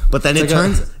blah. But then it's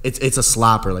a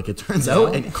slapper. Like it turns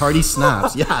out, and Cardi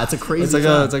snaps. Yeah, it's a crazy.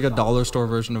 It's like a dollar store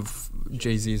version of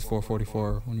Jay-Z's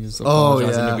 444 when he was Oh,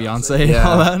 apologizing yeah. to Beyonce and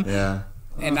all that. Yeah.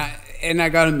 And I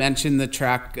gotta mention the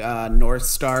track North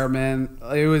Star, man.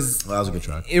 It was Well, that was a good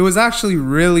track. It was actually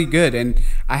really good, and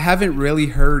I haven't really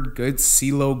heard good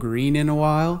CeeLo Green in a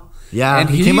while. Yeah, and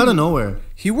he came out of nowhere.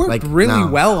 He worked Like, really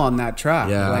now. well on that track.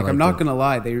 Yeah, I like I'm liked not it. gonna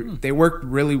lie, they worked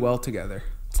really well together,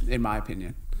 in my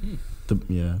opinion.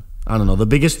 I don't know. The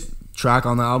biggest track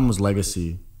on the album was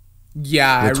Legacy.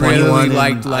 Yeah, I With 21 really and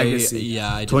liked Legacy.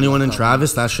 I did 21 like and that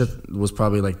Travis, that shit was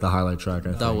probably like the highlight track.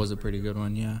 I That think. was a pretty good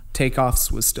one, yeah. Takeoffs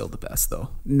was still the best though.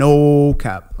 No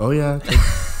cap. Oh yeah.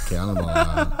 Okay, I don't know.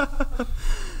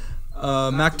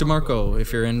 Mac DeMarco,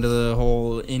 if you're into the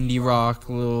whole indie rock,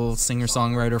 little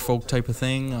singer-songwriter folk type of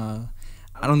thing, I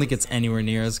don't think it's anywhere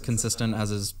near as consistent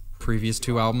as his previous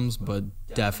two albums, but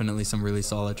definitely some really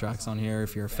solid tracks on here.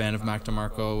 If you're a fan of Mac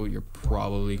DeMarco, you're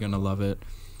probably going to love it.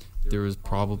 There was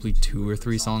probably 2 or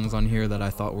 3 songs on here that I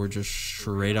thought were just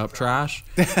straight up trash,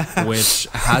 which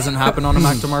hasn't happened on a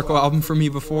Mac DeMarco album for me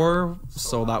before,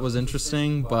 so that was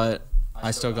interesting, but I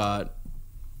still got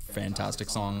fantastic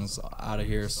songs out of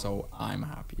here, so I'm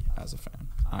happy as a fan.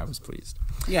 I was pleased.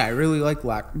 Yeah, I really like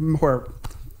Mac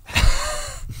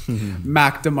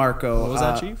DeMarco. What was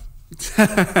that, Chief?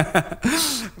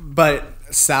 But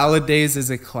Salad Days is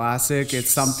a classic.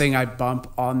 It's something I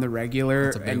bump on the regular,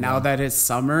 That's a big and now one. that it's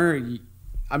summer,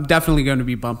 I'm definitely going to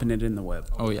be bumping it in the whip.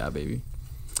 Oh yeah, baby.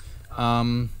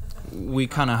 We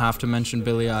kind of have to mention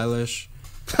Billie Eilish.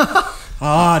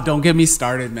 Don't get me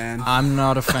started, man. I'm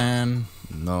not a fan.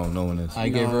 No one is. I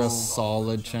gave her No. a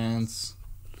solid chance.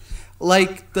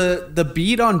 Like the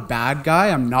beat on Bad Guy,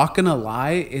 I'm not gonna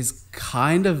lie, is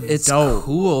kind of It's dope.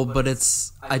 cool, but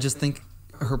I just think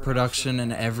her production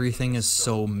and everything is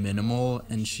so minimal,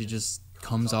 and she just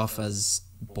comes off as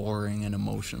boring and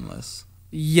emotionless.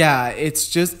 Yeah, it's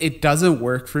just it doesn't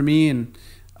work for me, and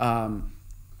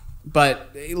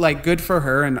but like good for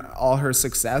her and all her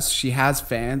success. She has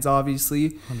fans,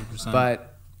 obviously, 100%.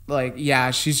 but like yeah,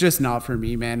 she's just not for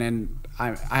me, man. And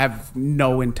I have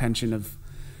no intention of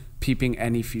peeping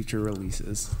any future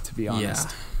releases, to be honest.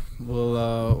 Yeah,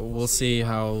 we'll see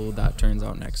how that turns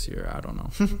out next year. I don't know.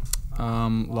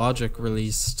 Logic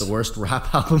released The worst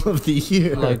rap album of the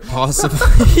year. like possibly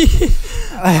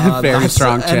Very that's-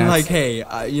 strong and chance. like hey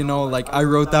like I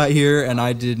wrote that here and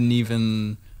I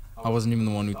wasn't even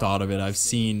the one who thought of it. I've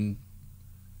seen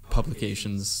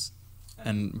publications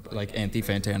and like Anthony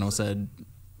Fantano said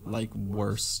like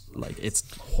worse, like it's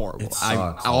horrible. It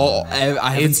sucks, I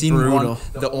haven't It's seen brutal. one.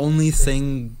 The only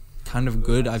thing kind of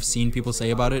good I've seen people say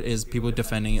about it is people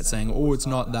defending it, saying, "Oh, it's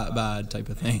not that bad," type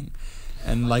of thing.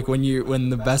 And like when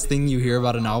the best thing you hear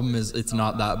about an album is it's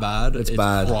not that bad, it's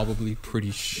bad. probably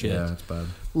pretty shit. Yeah, it's bad.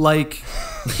 Like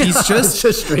he's It's just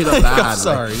just straight up Like, bad. I'm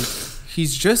sorry.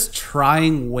 he's just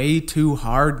trying way too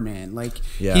hard, man. Like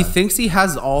Yeah. he thinks he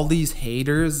has all these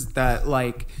haters that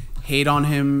like hate on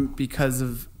him because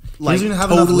of He like doesn't even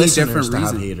have enough totally listeners different to have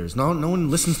reasons. haters. No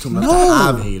one listens to him enough No. to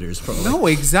have haters, bro. No,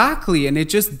 exactly, and it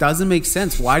just doesn't make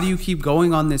sense. Why do you keep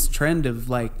going on this trend of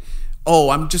like,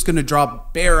 oh, I'm just gonna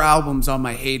drop bare albums on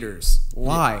my haters?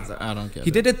 Why? I don't get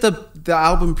He it. did it the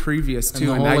album previous too,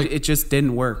 the and whole, like- it just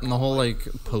didn't work. And the whole like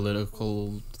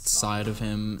political side of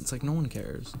him, it's like no one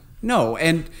cares. No,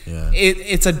 and Yeah.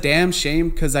 it's a damn shame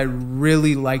because I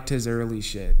really liked his early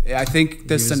shit. I think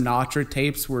the He was- Sinatra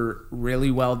tapes were really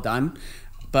well done,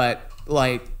 but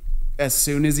like as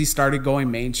soon as he started going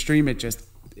mainstream, it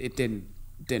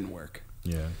didn't work.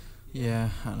 Yeah, Yeah,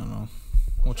 I don't know.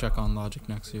 We'll check on Logic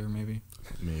next year, maybe.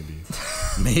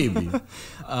 maybe.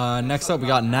 Next up, we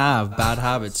got Nav, Bad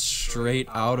Habits, straight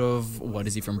out of, what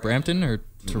is he, from Brampton or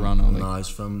Toronto? Like, No, he's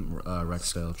from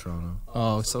Rexdale, Toronto.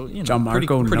 oh, so, John pretty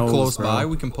Marco knows, close bro. by.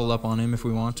 We can pull up on him if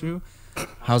we want to.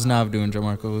 How's Nav doing, John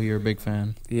Marco? You're a big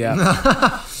fan. Yeah,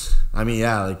 I mean,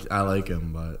 yeah, like I like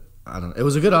him, but I don't know. It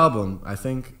was a good album. I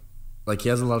think like he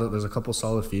has there's a couple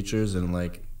solid features and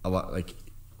like a lot like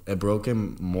it broke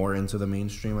him more into the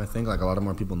mainstream. I think like a lot of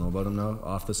more people know about him now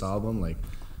off this album. Like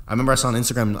I remember I saw on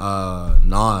Instagram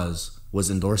Nas was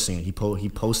endorsing it. He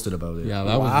posted about it. Yeah,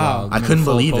 that was wild. I couldn't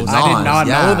believe it. Nas, I did not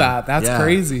know that. That's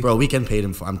crazy. Bro, Weeknd paid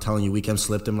him. I'm telling you, Weeknd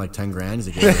slipped him like 10 grand.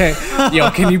 He's like,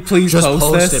 yo, can you please just post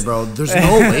post this? it, bro. There's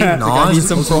no way. Nas, I need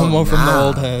some promo from the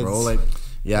old heads. Bro, like,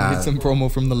 yeah. I need some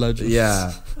promo from the legends.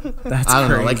 Yeah. That's I don't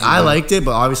crazy, know. Like, I liked it,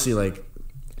 but obviously, like,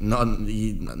 not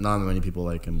many people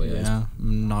like him. But yeah,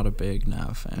 I'm not a big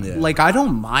Nav fan. Yeah. Like, I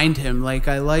don't mind him. Like,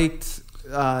 I liked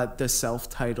the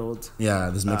self-titled. Yeah,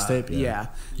 this mixtape. Yeah,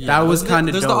 that was kind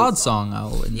of. There's dope. the odd song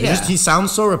out. Yeah. He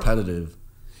sounds so repetitive.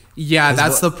 Yeah,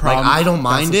 that's the problem. Like, I don't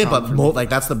mind it, but me. like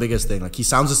that's the biggest thing. Like he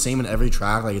sounds the same in every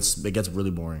track. Like it gets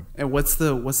really boring. And what's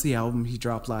the album he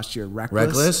dropped last year?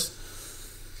 Reckless.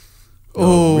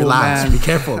 Oh, relax. man. Be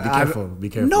careful. Be careful. Be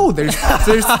careful. No,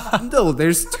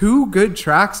 there's 2 good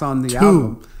tracks on the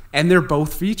album, and they're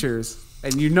both features.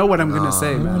 And you know what I'm gonna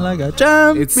say, man. Like a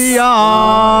champion.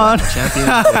 Champion.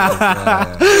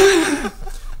 Yeah.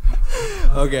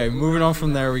 Okay, moving on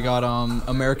from there, we got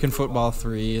American Football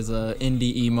 3 is a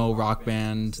indie emo rock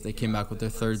band. They came back with their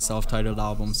 3rd self-titled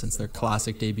album since their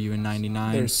classic debut in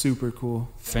 '99. They're super cool.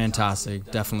 Fantastic,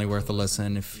 definitely worth a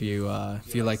listen if you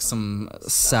like some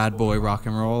sad boy rock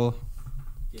and roll.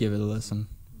 Give it a listen.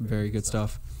 Very good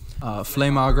stuff.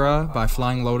 Flame Agra by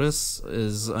Flying Lotus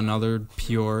is another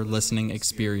pure listening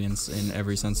experience in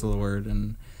every sense of the word,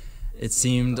 and it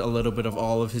seemed a little bit of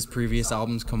all of his previous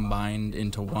albums combined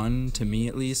into one, to me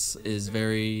at least, is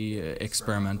very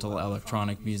experimental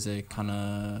electronic music, kind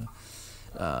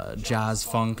of jazz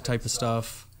funk type of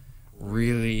stuff.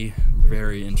 Really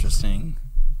very interesting.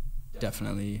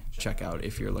 Definitely check out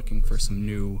if you're looking for some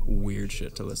new weird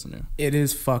shit to listen to. It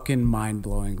is fucking mind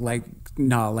blowing. Like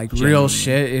real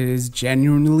shit. It is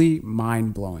genuinely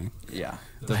mind blowing. Yeah,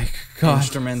 the God.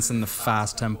 instruments and the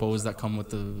fast tempos that come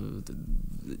with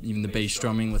even the bass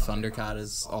drumming with Thundercat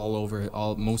is all over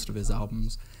most of his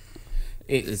albums.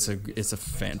 It's a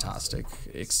fantastic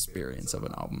experience of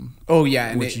an album. Oh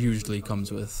yeah, which usually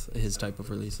comes with his type of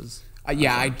releases.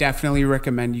 Yeah, I definitely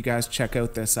recommend you guys check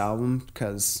out this album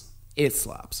because it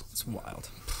slaps. It's wild.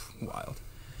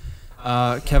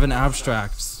 Kevin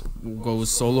Abstract goes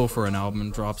solo for an album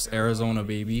and drops Arizona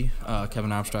Baby.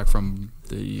 Kevin Abstract from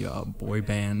the boy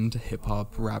band,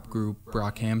 hip-hop rap group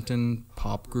Brockhampton,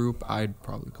 pop group. I'd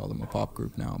probably call them a pop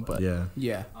group now, but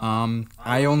yeah.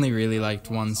 I only really liked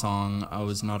one song. I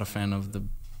was not a fan of the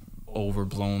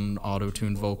overblown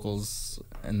auto-tuned vocals,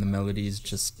 and the melodies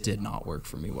just did not work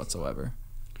for me whatsoever.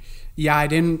 Yeah, I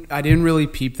didn't really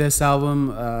peep this album.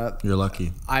 You're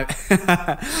lucky.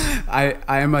 I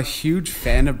am a huge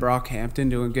fan of Brockhampton,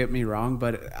 don't get me wrong,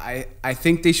 but I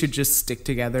think they should just stick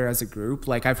together as a group.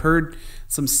 Like, I've heard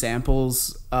some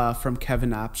samples from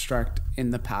Kevin Abstract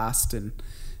in the past, and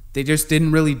they just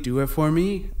didn't really do it for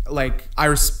me. Like, I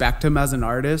respect him as an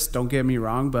artist, don't get me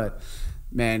wrong, but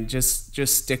man, just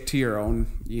stick to your own,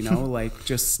 like,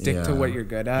 just stick to what you're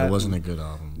good at. It wasn't a good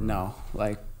album, bro. No,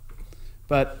 like,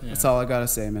 but that's all I gotta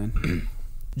say, man.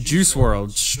 Juice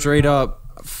WRLD, straight up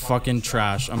fucking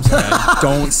trash. I'm sorry, I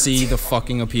don't see the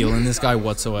fucking appeal in this guy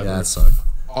whatsoever. Yeah, that sucked.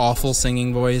 Awful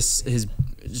singing voice.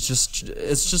 It's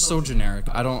just so generic.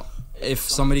 If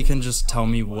somebody can just tell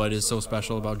me what is so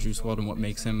special about Juice WRLD and what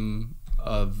makes him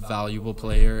a valuable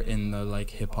player in the like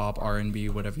hip hop, R&B,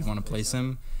 whatever you want to place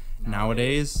him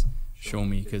nowadays, show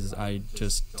me, because I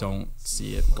just don't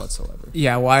see it whatsoever.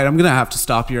 Yeah, Wyatt, I'm gonna have to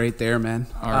stop you right there, man.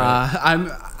 All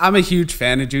right. I'm a huge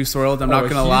fan of Juice WRLD. I'm not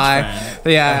gonna lie.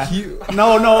 Fan. Yeah.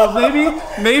 No,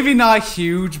 maybe not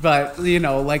huge, but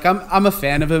like I'm a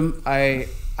fan of him.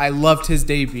 I loved his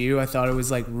debut. I thought it was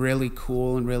like really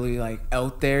cool and really like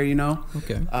out there,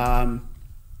 Okay.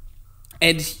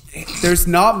 And there's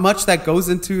not much that goes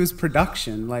into his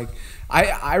production. Like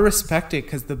I respect it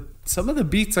because some of the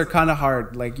beats are kind of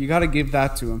hard. Like, you got to give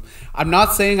that to him. I'm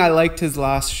not saying I liked his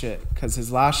last shit, because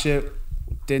his last shit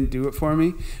didn't do it for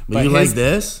me. But you like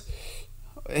this?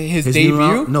 His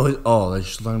debut? No, like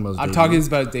just talking about his I'm debut. talking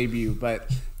about his debut,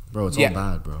 but bro, it's all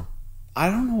bad, bro. I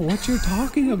don't know what you're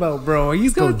talking about, bro.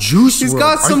 He's got Juice He's WRLD.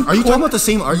 got some. Are you talking about the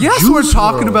same? Yes, Juice we're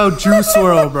talking WRLD. about Juice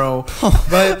WRLD, bro.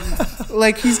 But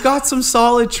like, he's got some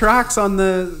solid tracks on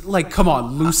the come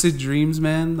on, Lucid Dreams,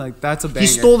 man. Like, that's a banger. He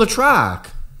stole the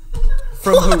track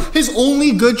from who? His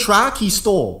only good track he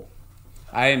stole.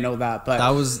 I didn't know that, but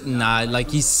that was like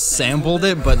he sampled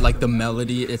it, but like the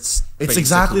melody, it's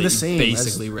exactly the same.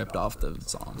 Basically ripped off the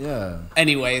song. Yeah.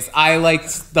 Anyways, I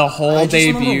liked the whole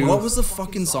debut. What was the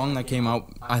fucking song that came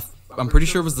out? I'm pretty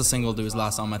sure it was the single to his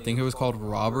last album. I think it was called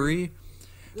Robbery.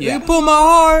 Yeah. You put my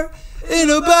heart in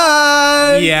a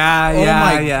bag. Yeah, oh yeah,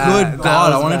 my yeah. good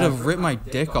God, I wanted to rip my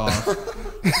dick off.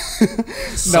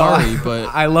 Sorry, but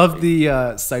I love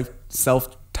the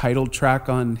self-titled track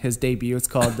on his debut. It's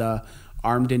called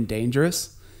 "Armed and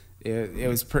Dangerous." It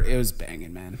was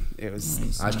banging, man. It was.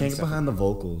 Nice. I can't get behind the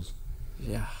vocals.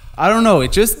 Yeah. I don't know.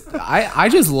 It just I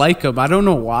just like him. I don't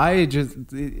know why.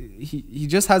 He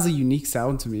just has a unique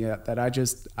sound to me that I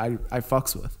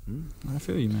fucks with. I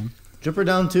feel you, man. Dripper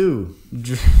Down 2.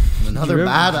 Another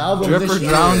bad album. Dripper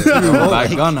Down 2 by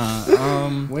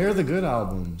Gunna. Where are the good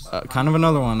albums? Kind of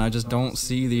another one. I just don't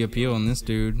see the appeal in this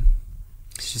dude.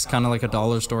 It's just kind of like a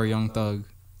dollar store Young Thug.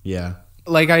 Yeah.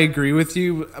 Like, I agree with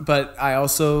you, but I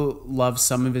also love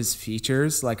some of his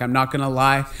features. Like, I'm not gonna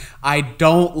lie, I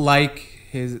don't like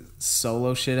his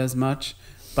solo shit as much,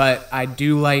 but I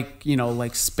do like,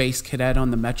 like Space Cadet on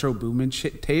the Metro Boomin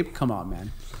shit tape. Come on,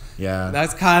 man. Yeah.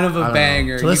 That's kind of a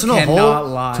banger. To listen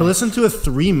to a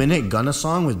 3-minute Gunna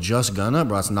song with just Gunna,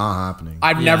 bro, it's not happening.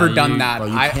 I've never done that. Bro,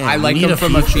 I like him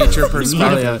from a feature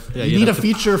perspective. You need a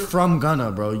feature from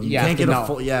Gunna, bro. You can't get a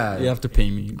full. Yeah. You have to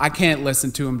pay me. I can't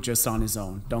listen to him just on his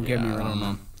own. Don't get me wrong. I don't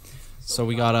know. So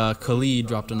we got Khalid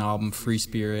dropped an album, Free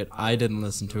Spirit. I didn't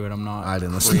listen to it. I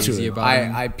didn't listen to it. About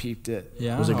it. I peeped it.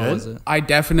 Yeah, was it good? I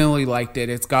definitely liked it.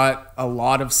 It's got a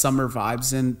lot of summer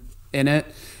vibes in it.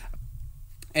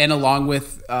 And along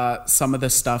with some of the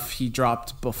stuff he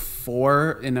dropped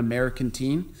before in American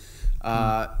Teen,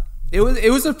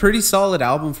 it was a pretty solid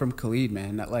album from Khalid,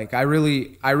 man. Like, I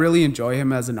really enjoy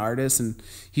him as an artist, and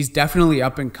he's definitely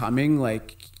up and coming.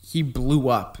 Like, he blew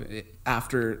up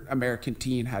after American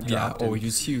Teen had dropped. Yeah, he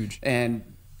was huge. And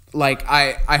like,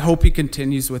 I hope he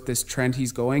continues with this trend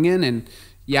he's going in. And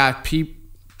yeah, peep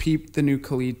the new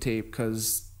Khalid tape,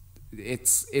 because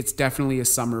it's definitely a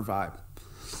summer vibe.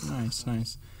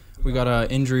 Nice. We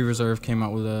got Injury Reserve came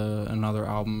out with another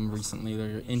album recently.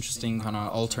 They're an interesting kind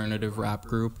of alternative rap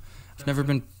group. I've never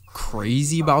been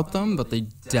crazy about them, but they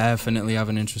definitely have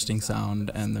an interesting sound,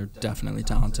 and they're definitely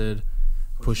talented,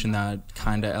 pushing that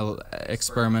kind of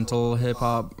experimental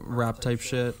hip-hop rap type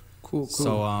shit. Cool.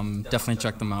 So definitely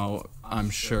check them out.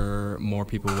 I'm sure more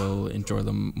people will enjoy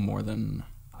them more than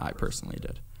I personally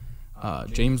did.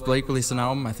 James Blake released an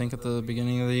album, I think, at the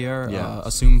beginning of the year. Yeah.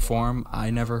 Assume Form.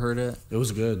 I never heard it. It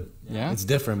was good. Yeah? It's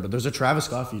different, but there's a Travis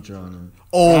Scott feature on it.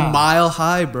 Oh, yeah. Mile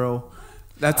High, bro.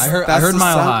 I heard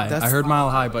Mile High. I heard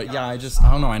Mile High, but yeah, I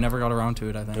don't know. I never got around to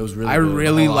it, I think. It was really I good.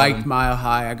 really liked Mile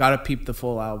High. I gotta peep the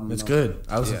full album. It's good.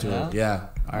 I listened to it. Yeah.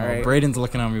 All right. Braden's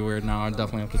looking at me weird now. I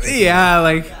definitely have to check it out.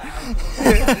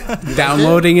 Like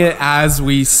downloading it as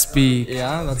we speak.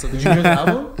 Yeah, that's what Did you hear the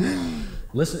album?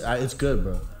 Listen, it's good,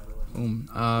 bro.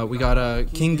 We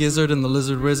got King Gizzard and the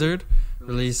Lizard Wizard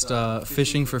released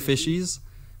Fishing for Fishies.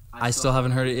 I still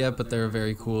haven't heard it yet, but they're a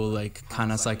very cool, like,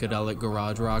 kind of psychedelic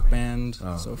garage rock band.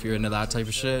 Oh. So if you're into that type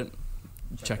of shit,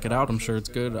 check it out. I'm sure it's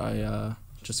good. I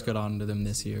just got onto them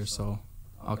this year, so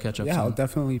I'll catch up soon. Yeah, I'll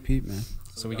definitely peep, man.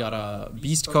 So we got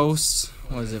Beast Coast,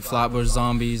 what is it, Flatbush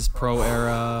Zombies, Pro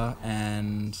Era,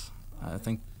 and I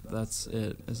think that's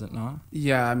it, is it not?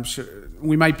 Yeah, I'm sure.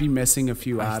 We might be missing a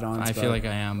few add-ons. I feel like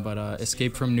I am, but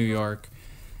Escape from New York.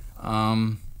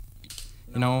 I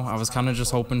was kind of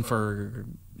just hoping for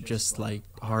just like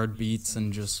hard beats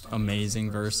and just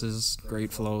amazing verses,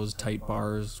 great flows, tight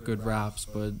bars, good raps,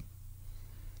 but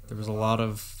there was a lot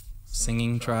of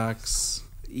singing tracks.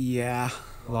 Yeah.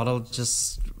 A lot of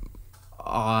just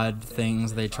odd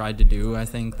things they tried to do, I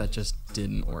think, that just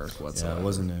didn't work whatsoever. Yeah,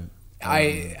 wasn't it?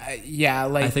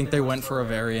 I think they went for a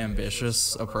very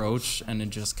ambitious approach, and it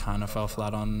just kind of fell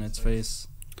flat on its face.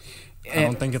 I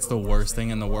don't think it's the worst thing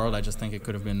in the world. I just think it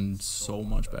could have been so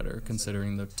much better,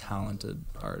 considering the talented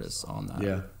artists on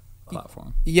that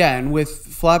platform. Yeah, and with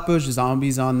Flatbush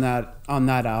Zombies on that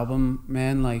album,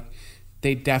 man, like,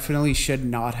 they definitely should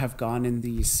not have gone in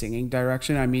the singing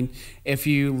direction. I mean, if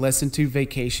you listen to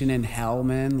Vacation in Hell,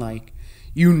 man, like,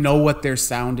 you know what their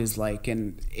sound is like,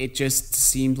 and it just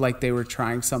seemed like they were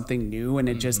trying something new, and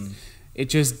it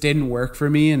just didn't work for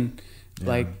me. And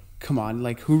like, come on,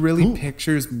 like, who really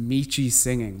pictures Michi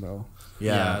singing, bro?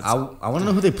 Yeah, I want to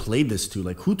know who they played this to.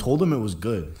 Like, who told them it was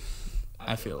good?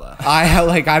 I feel that.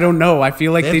 I don't know. I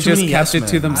feel like they just kept it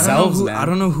to themselves, man. I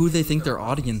don't know who they think their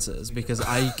audience is, because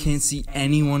I can't see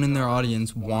anyone in their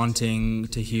audience wanting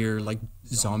to hear like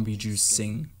Zombie Juice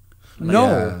sing. Like,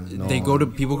 no.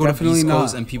 People go to Beast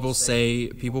Coast, and people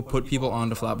put people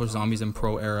onto Flatbush Zombies and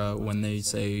Pro Era when they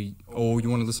say, oh, you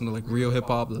want to listen to like real hip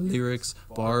hop, the lyrics,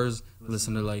 bars,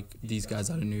 listen to like these guys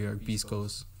out of New York, Beast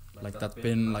Coast. Like, that's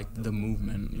been like the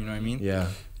movement, you know what I mean?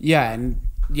 Yeah, and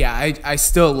yeah, I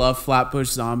still love Flatbush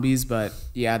Zombies, but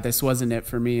yeah, this wasn't it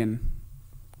for me, and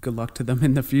good luck to them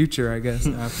in the future, I guess.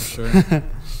 Yeah, for sure.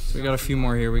 So we got a few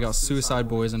more here. We got Suicide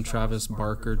Boys and Travis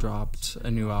Barker dropped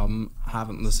a new album.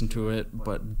 Haven't listened to it,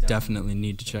 but definitely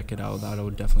need to check it out. That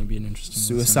would definitely be an interesting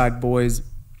Suicide Boys,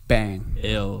 bang.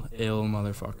 Ill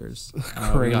motherfuckers.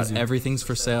 Crazy. We got Everything's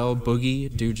for Sale.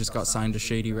 Boogie, dude just got signed to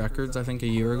Shady Records, I think a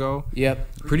year ago.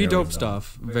 Yep. Pretty dope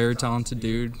stuff. Very talented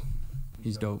dude.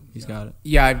 He's dope. He's got it.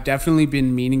 Yeah, I've definitely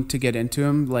been meaning to get into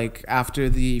him. Like after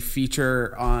the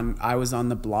feature on I Was on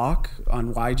the Block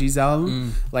on YG's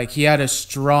album, like he had a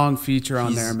strong feature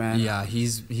on there, man. Yeah,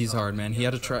 he's hard, man. He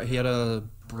had a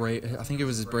break. I think it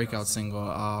was his breakout single.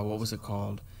 What was it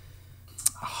called?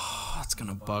 Oh, it's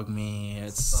gonna bug me.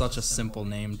 It's such a simple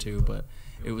name too, but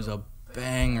it was a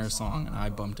banger song, and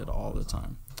I bumped it all the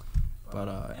time.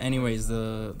 But anyways,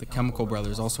 the Chemical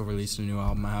Brothers also released a new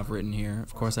album I have written here.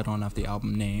 Of course, I don't have the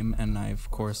album name, and I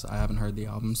haven't heard the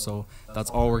album, so that's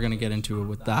all we're going to get into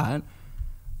with that.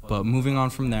 But moving on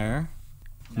from there,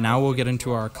 now we'll get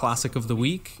into our classic of the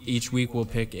week. Each week we'll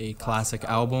pick a classic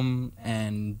album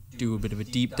and do a bit of a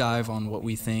deep dive on what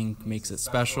we think makes it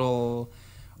special,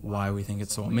 why we think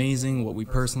it's so amazing, what we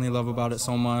personally love about it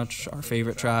so much, our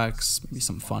favorite tracks, maybe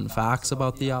some fun facts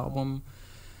about the album.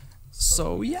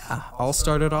 So yeah, I'll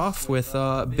start it off with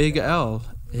Big L,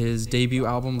 his debut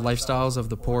album, Lifestyles of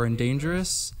the Poor and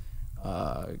Dangerous.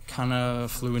 Kind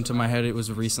of flew into my head. It was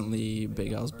recently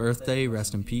Big L's birthday,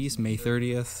 rest in peace, May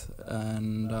 30th.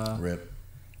 And Rip.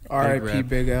 R.I.P.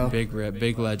 Big L. Big rip,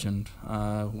 big legend.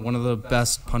 One of the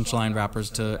best punchline rappers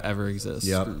to ever exist.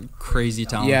 Yep. Crazy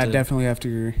talented. Yeah, definitely have to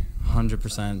agree.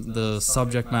 100%. The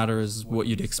subject matter is what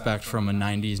you'd expect from a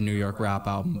 90s New York rap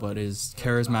album, but his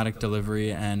charismatic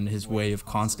delivery and his way of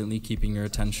constantly keeping your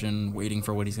attention, waiting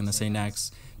for what he's going to say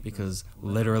next, because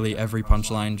literally every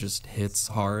punchline just hits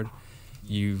hard.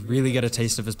 You really get a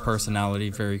taste of his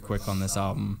personality very quick on this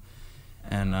album.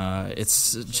 And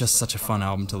it's just such a fun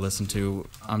album to listen to.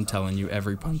 I'm telling you,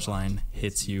 every punchline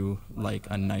hits you like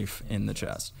a knife in the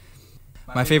chest.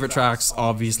 My favorite tracks,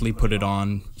 obviously, Put It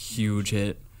On, huge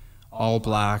hit. All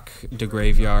Black, The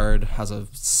Graveyard, has a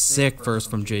sick verse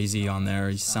from Jay-Z on there.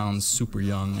 He sounds super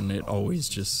young, and it always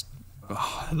just,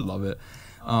 I love it.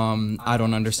 I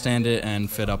Don't Understand It,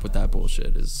 and Fed Up With That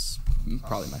Bullshit is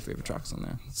probably my favorite tracks on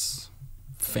there. It's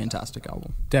a fantastic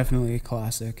album. Definitely a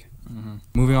classic. Mm-hmm.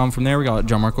 Moving on from there, we got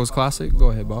John Marco's classic. Go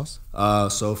ahead, boss.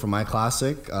 So for my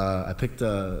classic, I picked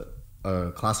a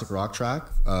classic rock track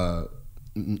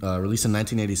released in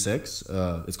 1986.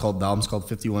 The album's called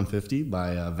 5150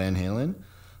 by Van Halen.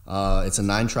 It's a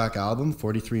 9-track album,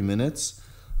 43 minutes.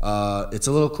 It's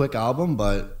a little quick album,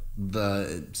 but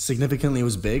significantly it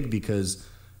was big because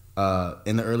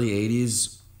in the early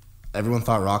 80s, everyone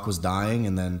thought rock was dying,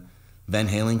 and then Van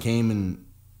Halen came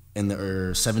in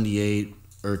the 78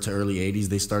 or to early 80s,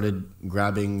 they started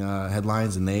grabbing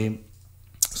headlines, and they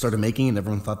started making it, and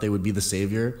everyone thought they would be the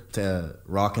savior to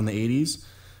rock in the 80s.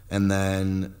 And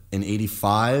then in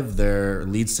 85, their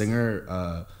lead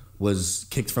singer was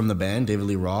kicked from the band, David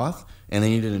Lee Roth, and they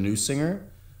needed a new singer.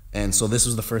 And so this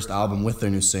was the first album with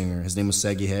their new singer. His name was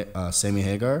Sammy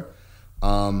Hagar.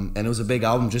 And it was a big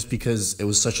album just because it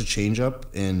was such a change up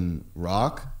in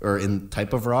rock, or in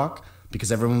type of rock, because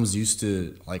everyone was used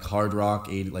to like hard rock,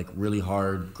 like really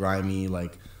hard, grimy,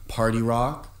 like party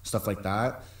rock, stuff like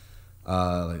that.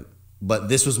 But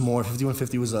this was more,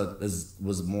 5150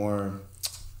 was more,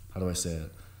 how do I say it?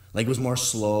 Like it was more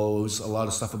slow. It was a lot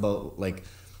of stuff about like,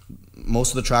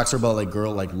 most of the tracks are about like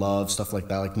girl, like love, stuff like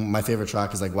that. Like my favorite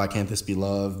track is like Why Can't This Be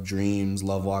Love, Dreams,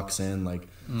 Love Walks In. Like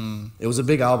it was a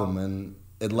big album, and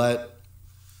it let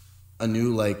a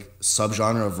new like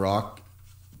subgenre of rock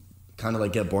kind of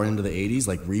like get born into the 80s,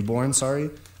 like reborn,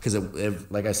 because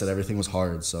it like I said, everything was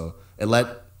hard. So it let,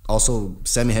 also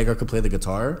Sammy Hagar could play the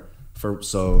guitar,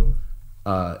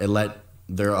 it let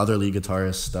their other lead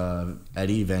guitarist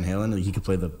Eddie Van Halen, he could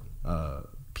play the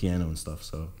piano and stuff.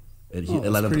 So it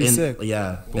let him in, sick.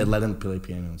 Yeah, it let him play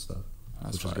piano and stuff,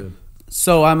 which was good.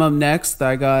 So I'm up next.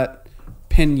 I got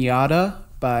Pinata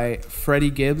by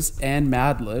Freddie Gibbs and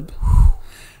Madlib.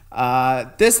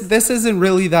 This isn't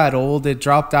really that old. It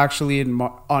dropped actually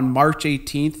on March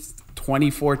 18th,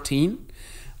 2014.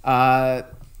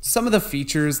 Some of the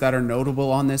features that are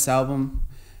notable on this album,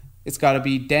 it's got to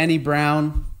be Danny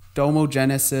Brown, Domo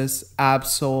Genesis,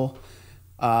 Absol,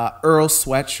 Earl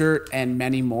Sweatshirt, and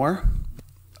many more.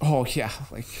 Oh yeah,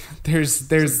 like there's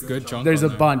a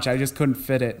bunch. I just couldn't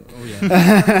fit it. Oh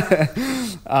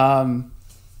yeah.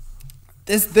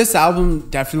 This album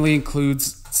definitely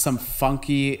includes some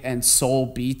funky and soul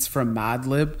beats from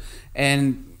Madlib,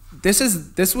 and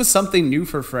this was something new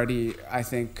for Freddie, I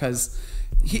think, because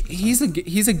he's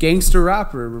a gangster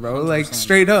rapper, bro. Like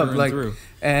straight up, like through.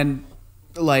 And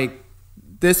like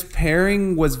this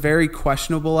pairing was very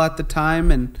questionable at the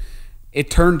time, and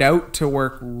it turned out to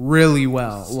work really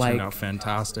well. Like turned out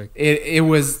fantastic. It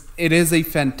is a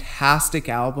fantastic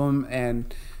album,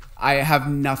 and I have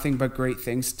nothing but great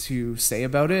things to say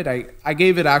about it. I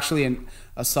gave it actually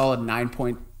a solid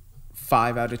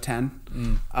 9.5 out of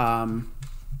 10.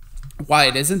 Why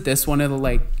isn't this one of the,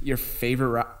 like your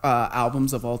favorite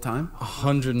albums of all time?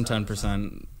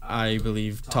 110%. I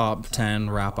believe top 10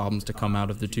 rap albums to come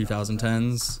out of the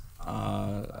 2010s.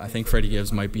 I think Freddie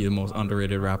Gibbs might be the most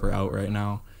underrated rapper out right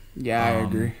now. Yeah, I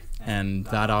agree. And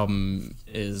that album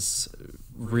is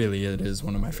really, it is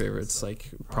one of my favorites. Like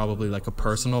probably like a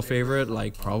personal favorite,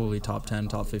 like probably top 10,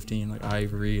 top 15. Like I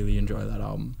really enjoy that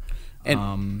album.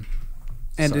 And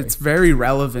it's very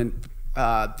relevant.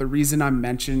 The reason I'm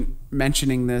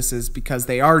mentioning this is because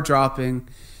they are dropping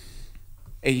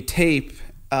a tape.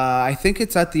 I think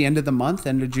it's at the end of the month,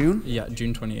 end of June. Yeah,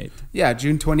 June 28th. Yeah,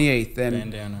 June 28th.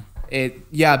 And Bandana.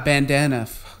 Bandana.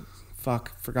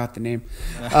 Fuck, forgot the name.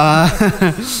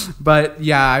 But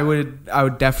yeah, I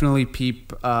would definitely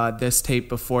peep this tape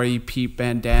before you peep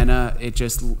Bandana.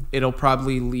 It'll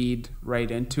probably lead right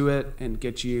into it and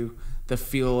get you the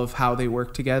feel of how they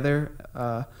work together.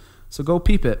 So go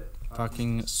peep it.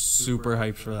 Fucking super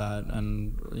hyped for that,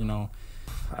 and you know,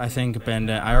 I think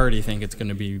I already think it's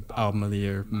gonna be album of the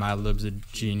year. Madlib's a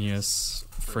genius.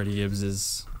 Freddie Gibbs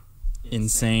is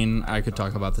insane. I could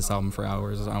talk about this album for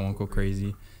hours. I won't go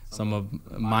crazy. Some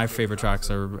of my favorite tracks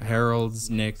are Harold's,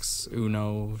 Knicks,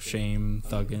 Uno, Shame,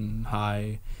 Thuggin',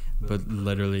 High, but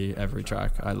literally every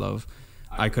track I love.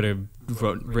 I could have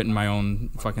written my own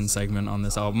fucking segment on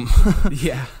this album.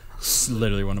 Yeah. It's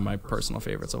literally one of my personal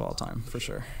favorites of all time, for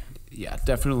sure. Yeah,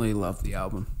 definitely love the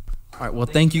album. All right, well,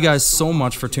 thank you guys so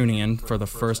much for tuning in for the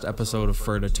first episode of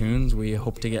Ferda Tunes. We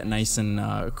hope to get nice and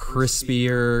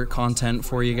crispier content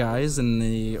for you guys in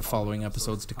the following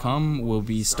episodes to come. We'll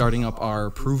be starting up our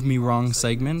Prove Me Wrong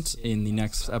segment in the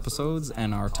next episodes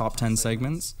and our top 10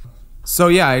 segments. So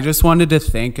yeah, I just wanted to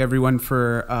thank everyone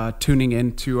for tuning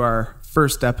in to our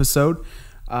first episode.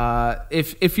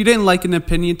 If you didn't like an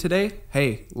opinion today,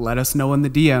 hey, let us know in the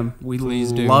DM. We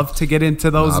love to get into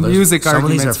those music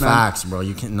arguments. Some of these are facts, bro.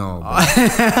 You can't know.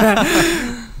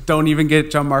 Don't even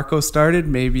get Gianmarco started.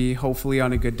 Maybe, hopefully,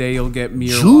 on a good day, you'll get me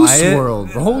or Juice Wyatt.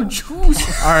 World, bro.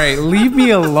 Juice. All right, leave me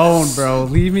alone, bro.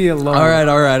 Leave me alone. All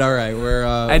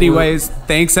right. Anyways,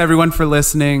 thanks everyone for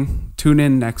listening. Tune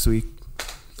in next week.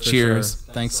 Cheers.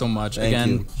 Sure. Thanks so much. Thank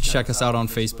you. Check us out on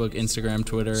Facebook, Instagram,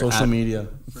 Twitter. Social media.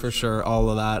 For sure, all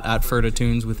of that. At Ferda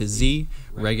Tunes with a Z.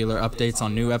 Regular updates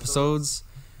on new episodes.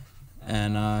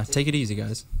 And take it easy,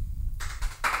 guys.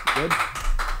 Good?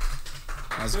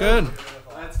 That's good.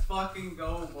 Let's fucking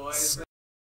go, boys.